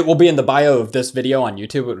it will be in the bio of this video on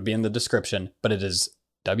YouTube. It would be in the description, but it is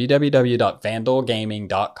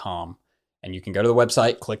www.vandalgaming.com. And you can go to the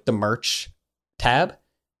website, click the merch tab, and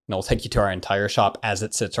it'll take you to our entire shop as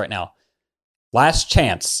it sits right now. Last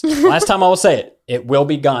chance. Last time I will say it. It will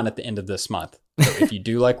be gone at the end of this month. So if you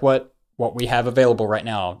do like what we have available right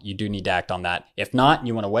now, you do need to act on that. If not, and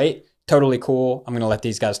you want to wait, totally cool. I'm going to let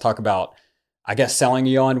these guys talk about, I guess, selling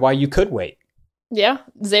you on why you could wait. Yeah.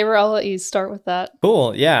 Xavier, I'll let you start with that.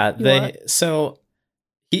 Cool. Yeah. So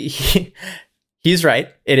he's right.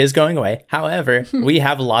 It is going away. However, we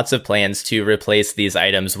have lots of plans to replace these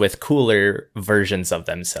items with cooler versions of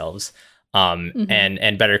themselves,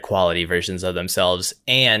 and better quality versions of themselves.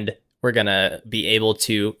 And we're going to be able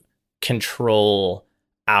to control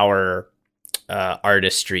our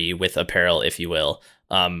artistry with apparel, if you will.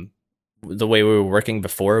 The way we were working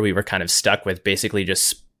before, we were kind of stuck with basically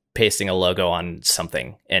just pasting a logo on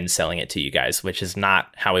something and selling it to you guys, which is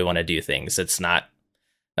not how we want to do things. That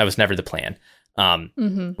was never the plan.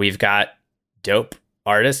 We've got dope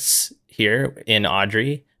artists here in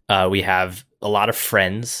Audrey. We have a lot of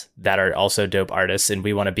friends that are also dope artists, and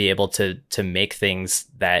we want to be able to make things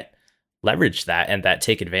that leverage that and that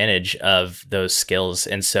take advantage of those skills.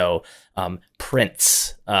 And so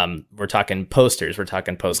prints, we're talking posters, we're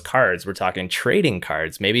talking postcards, we're talking trading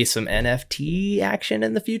cards, maybe some NFT action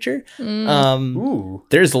in the future.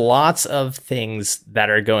 There's lots of things that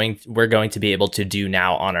we're going to be able to do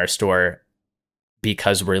now on our store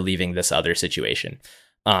because we're leaving this other situation.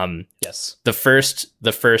 Yes. The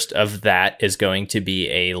first of that is going to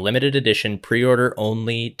be a limited edition pre-order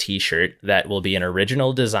only t-shirt that will be an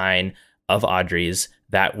original design of Audrey's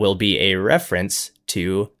that will be a reference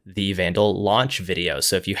to the Vandal launch video.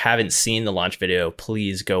 So if you haven't seen the launch video,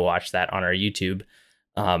 please go watch that on our YouTube,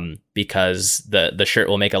 because the shirt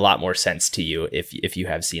will make a lot more sense to you if you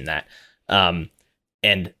have seen that.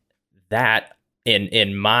 And that,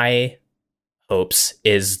 in my hopes,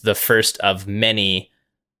 is the first of many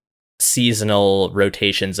seasonal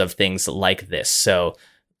rotations of things like this. So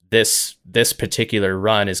this particular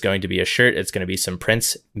run is going to be a shirt. It's going to be some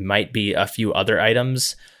prints, might be a few other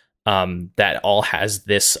items that all has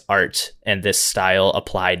this art and this style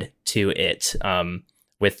applied to it.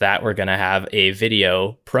 With that, we're going to have a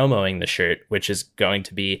video promoting the shirt, which is going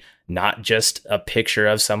to be not just a picture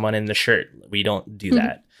of someone in the shirt. We don't do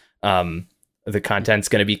that. The content's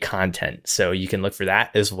going to be content, so you can look for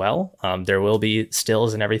that as well. There will be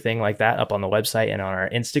stills and everything like that up on the website and on our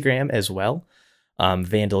Instagram as well.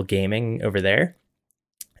 Vandal Gaming over there.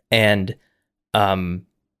 And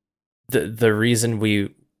the reason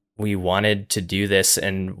we wanted to do this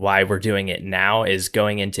and why we're doing it now is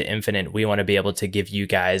going into Infinite, we want to be able to give you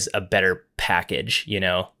guys a better package.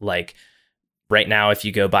 Like right now, if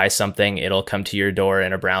you go buy something, it'll come to your door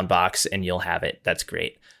in a brown box and you'll have it. That's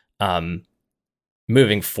great.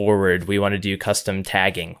 Moving forward, we want to do custom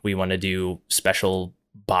tagging. We want to do special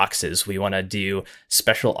boxes. We want to do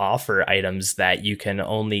special offer items that you can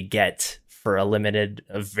only get for a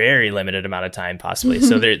very limited amount of time, possibly.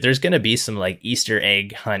 So there's going to be some like Easter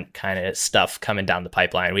egg hunt kind of stuff coming down the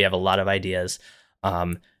pipeline. We have a lot of ideas.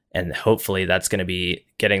 And hopefully that's going to be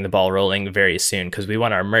getting the ball rolling very soon, because we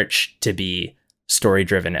want our merch to be story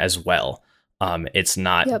driven as well. It's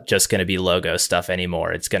not just going to be logo stuff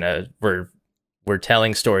anymore. We're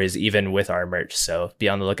telling stories even with our merch. So be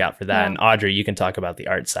on the lookout for that. Yeah. And Audrey, you can talk about the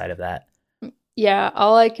art side of that. Yeah,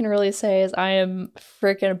 all I can really say is I am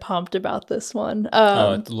freaking pumped about this one.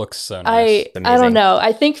 It looks so nice. I don't know.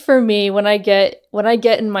 I think for me, when I get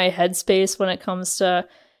in my headspace when it comes to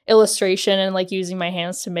illustration and like using my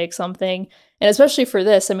hands to make something, and especially for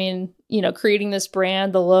this, I mean, creating this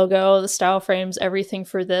brand, the logo, the style frames, everything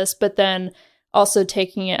for this, but then also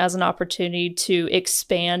taking it as an opportunity to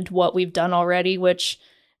expand what we've done already, which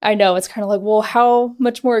I know it's kind of like, well, how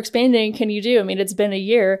much more expanding can you do? I mean, it's been a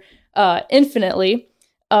year, infinitely,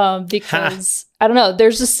 because I don't know,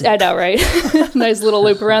 there's just, I know, right? Nice little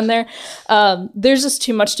loop around there. There's just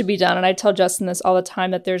too much to be done. And I tell Justin this all the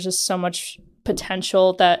time, that there's just so much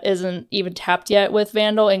potential that isn't even tapped yet with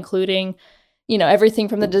Vandal, including, everything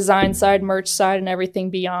from the design side, merch side, and everything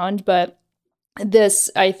beyond. But this,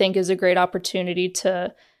 I think, is a great opportunity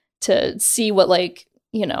to see what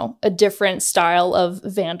a different style of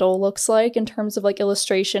Vandal looks like in terms of like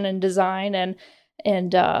illustration and design,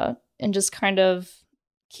 and just kind of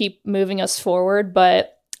keep moving us forward.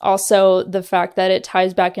 But also the fact that it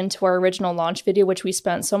ties back into our original launch video, which we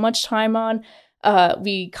spent so much time on.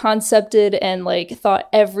 We concepted and thought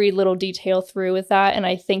every little detail through with that, and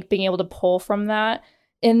I think being able to pull from that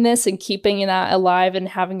in this and keeping that alive and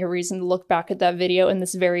having a reason to look back at that video in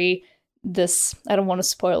this I don't want to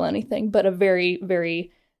spoil anything, but a very,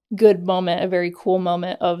 very good moment, a very cool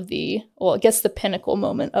moment of the pinnacle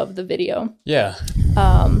moment of the video. Yeah.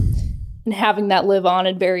 And having that live on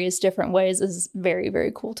in various different ways is very,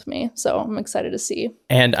 very cool to me. So I'm excited to see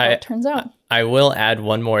how it turns out. I will add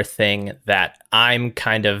one more thing that I'm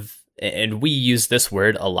kind of, and we use this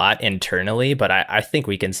word a lot internally, but I think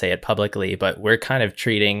we can say it publicly, but we're kind of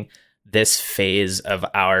treating this phase of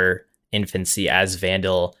our infancy as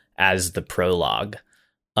Vandal as the prologue.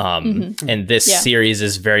 And this series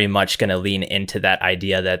is very much going to lean into that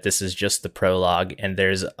idea that this is just the prologue and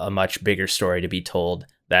there's a much bigger story to be told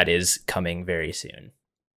that is coming very soon.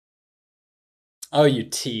 Oh, you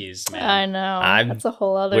tease, man. I know. That's a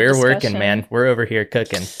whole other We're discussion. working, man. We're over here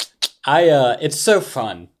cooking. It's so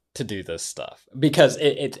fun to do this stuff because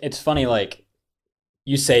it's funny. Like,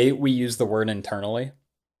 you say we use the word internally.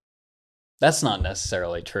 That's not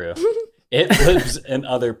necessarily true. It lives in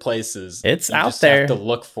other places. It's you out just there. have to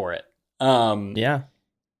look for it. Yeah.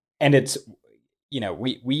 And it's,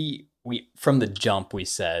 we from the jump, we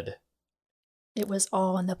said it was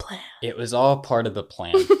all in the plan. It was all part of the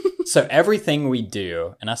plan. So everything we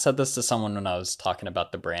do, and I said this to someone when I was talking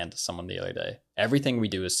about the brand to someone the other day, everything we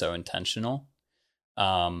do is so intentional,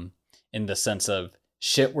 in the sense of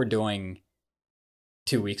shit we're doing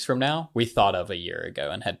 2 weeks from now, we thought of a year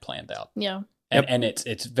ago and had planned out. Yeah. And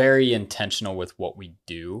it's very intentional with what we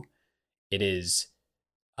do. It is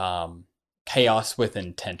chaos with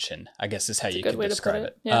intention, I guess is how you could describe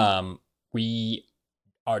it. Yeah. We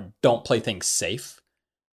don't play things safe,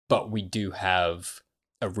 but we do have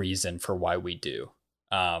a reason for why we do.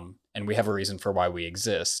 And we have a reason for why we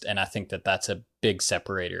exist. And I think that that's a big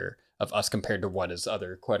separator of us compared to what is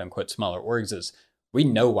other quote unquote smaller orgs is we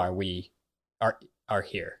know why we are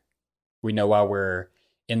here. We know why we're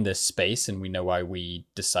in this space and we know why we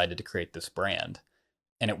decided to create this brand.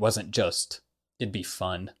 And it wasn't just, it'd be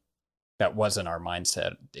fun. That wasn't our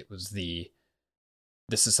mindset. It was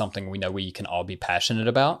this is something we know we can all be passionate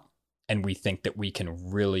about. And we think that we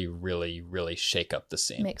can really, really, really shake up the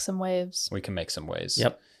scene. Make some waves. We can make some waves.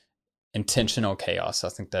 Yep. Intentional chaos. I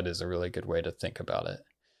think that is a really good way to think about it.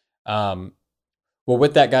 Well,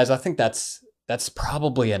 with that, guys, I think that's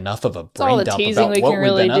probably enough of a brain dump about what we've been up to. All the teasing we can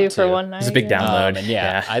really do for one night. It's a big download. And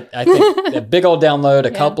I think a big old download,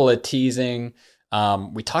 a couple of teasing.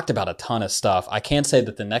 We talked about a ton of stuff. I can say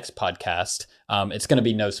that the next podcast, it's going to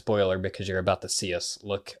be no spoiler because you're about to see us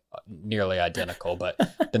look nearly identical, but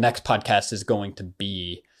the next podcast is going to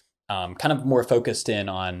be kind of more focused in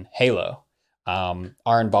on Halo,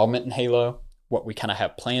 our involvement in Halo, what we kind of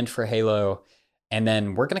have planned for Halo, and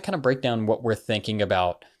then we're going to kind of break down what we're thinking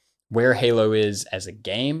about where Halo is as a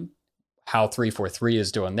game, how 343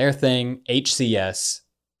 is doing their thing, HCS,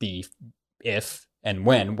 the if and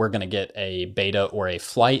when we're going to get a beta or a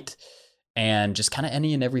flight, and just kind of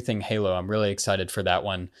any and everything Halo. I'm really excited for that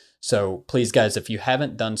one. So please, guys, if you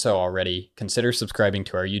haven't done so already, consider subscribing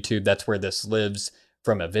to our YouTube. That's where this lives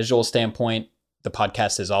from a visual standpoint. The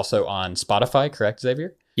podcast is also on Spotify, correct,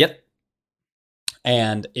 Xavier? Yep.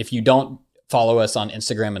 And if you don't follow us on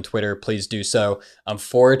Instagram and Twitter, please do so.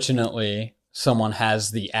 Unfortunately, someone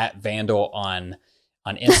has the @Vandal on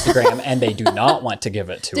Instagram and they do not want to give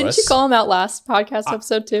it to us. Didn't you call him out last podcast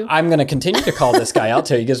episode too? I'm going to continue to call this guy out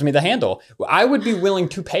till he gives me the handle. I would be willing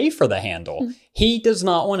to pay for the handle. He does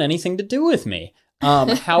not want anything to do with me.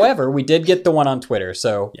 However, we did get the one on Twitter.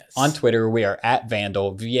 So on Twitter, we are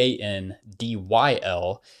 @Vandal,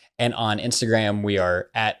 VANDYL. And on Instagram, we are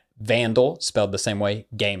 @Vandal, spelled the same way,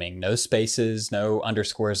 gaming. No spaces, no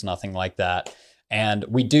underscores, nothing like that. And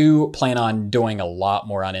we do plan on doing a lot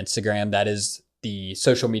more on Instagram. That is the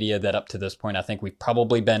social media that up to this point, I think we've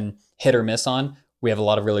probably been hit or miss on. We have a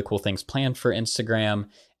lot of really cool things planned for Instagram.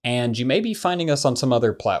 And you may be finding us on some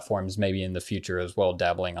other platforms maybe in the future as well,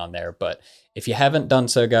 dabbling on there. But if you haven't done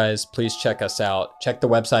so, guys, please check us out. Check the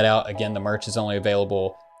website out. Again, the merch is only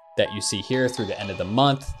available that you see here through the end of the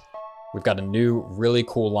month. We've got a new, really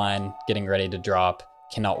cool line getting ready to drop.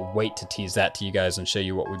 Cannot wait to tease that to you guys and show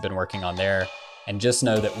you what we've been working on there. And just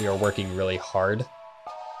know that we are working really hard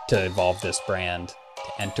to evolve this brand,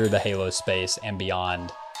 to enter the Halo space and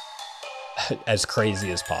beyond as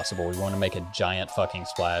crazy as possible. We want to make a giant fucking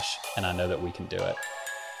splash, and I know that we can do it.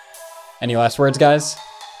 Any last words, guys?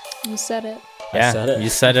 You said it. Yeah, said it. You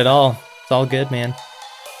said it all. It's all good, man.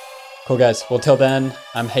 Cool, guys. Well, till then,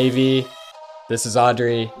 I'm Havy. This is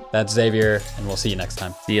Audrey. That's Xavier, and we'll see you next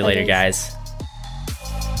time. See you later, guys.